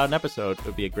don't put out an episode. It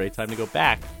would be a great time to go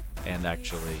back and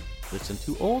actually listen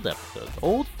to old episodes,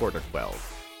 old Quarter Quell.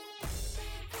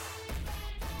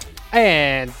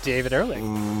 And David Ehrlich.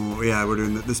 Ooh, yeah, we're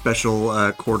doing the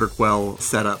special Quarter Quell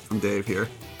setup from Dave here.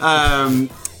 I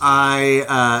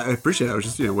appreciate it. I was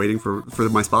just waiting for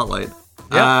my spotlight.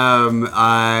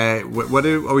 Yep. What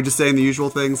are we just saying the usual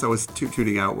things? I was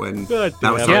tuning out when that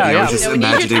was Yeah, I yeah. was just We need you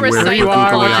imagining to where recite people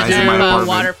eyes in my the apartment.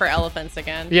 Water for Elephants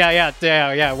again.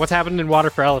 Yeah. What's happened in Water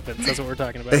for Elephants? That's what we're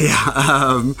talking about.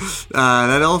 Yeah,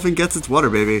 that elephant gets its water,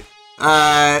 baby.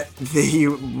 What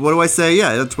do I say?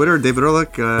 Yeah, Twitter, David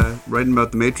Ehrlich, writing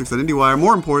about The Matrix on IndieWire.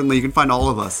 More importantly, you can find all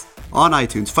of us on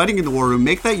iTunes, Fighting in the War Room.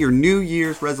 Make that your New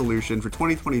Year's resolution for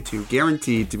 2022,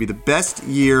 guaranteed to be the best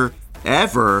year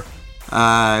ever.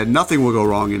 Nothing will go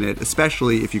wrong in it,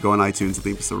 especially if you go on iTunes and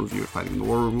leave us a review at Fighting in the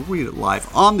War Room. We'll read it live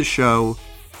on the show.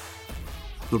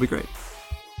 It'll be great.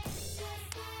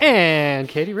 And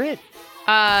Katie Ridd.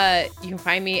 You can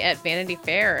find me at Vanity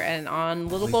Fair and on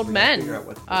Little Gold Men,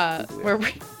 where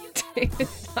we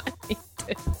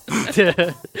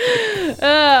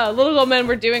Little Gold Men,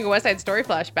 we're doing a West Side Story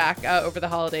flashback over the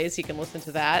holidays. You can listen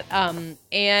to that.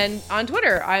 And on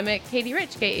Twitter, I'm at Katie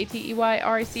Rich,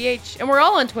 KATEYRICH, and we're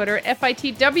all on Twitter at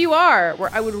FITWR, where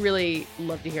I would really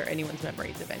love to hear anyone's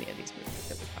memories of any of these movies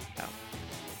that we talked about.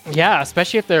 Yeah,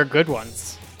 especially if they're good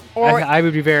ones. Or I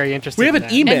would be very interested. We have in an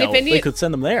that. email. They could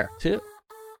send them there too.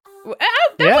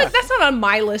 That's not on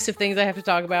my list of things I have to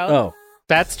talk about. Oh,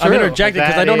 that's true. I'm interjecting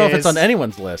because I don't know if it's on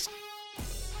anyone's list.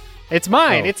 It's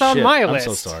mine. Oh, it's on shit. my list.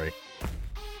 I'm so sorry.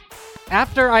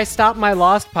 After I stopped my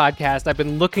Lost podcast, I've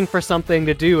been looking for something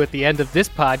to do at the end of this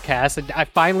podcast, and I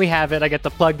finally have it. I get to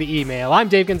plug the email. I'm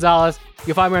Dave Gonzalez.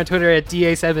 You'll find me on Twitter at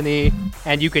DA7E,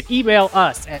 and you can email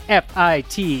us at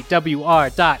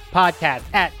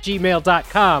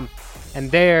fitwr.podcast@gmail.com. And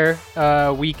there,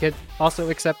 we could also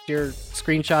accept your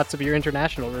screenshots of your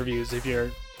international reviews if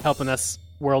you're helping us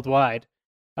worldwide.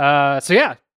 So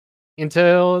yeah,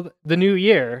 until the new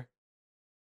year,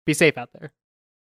 be safe out there.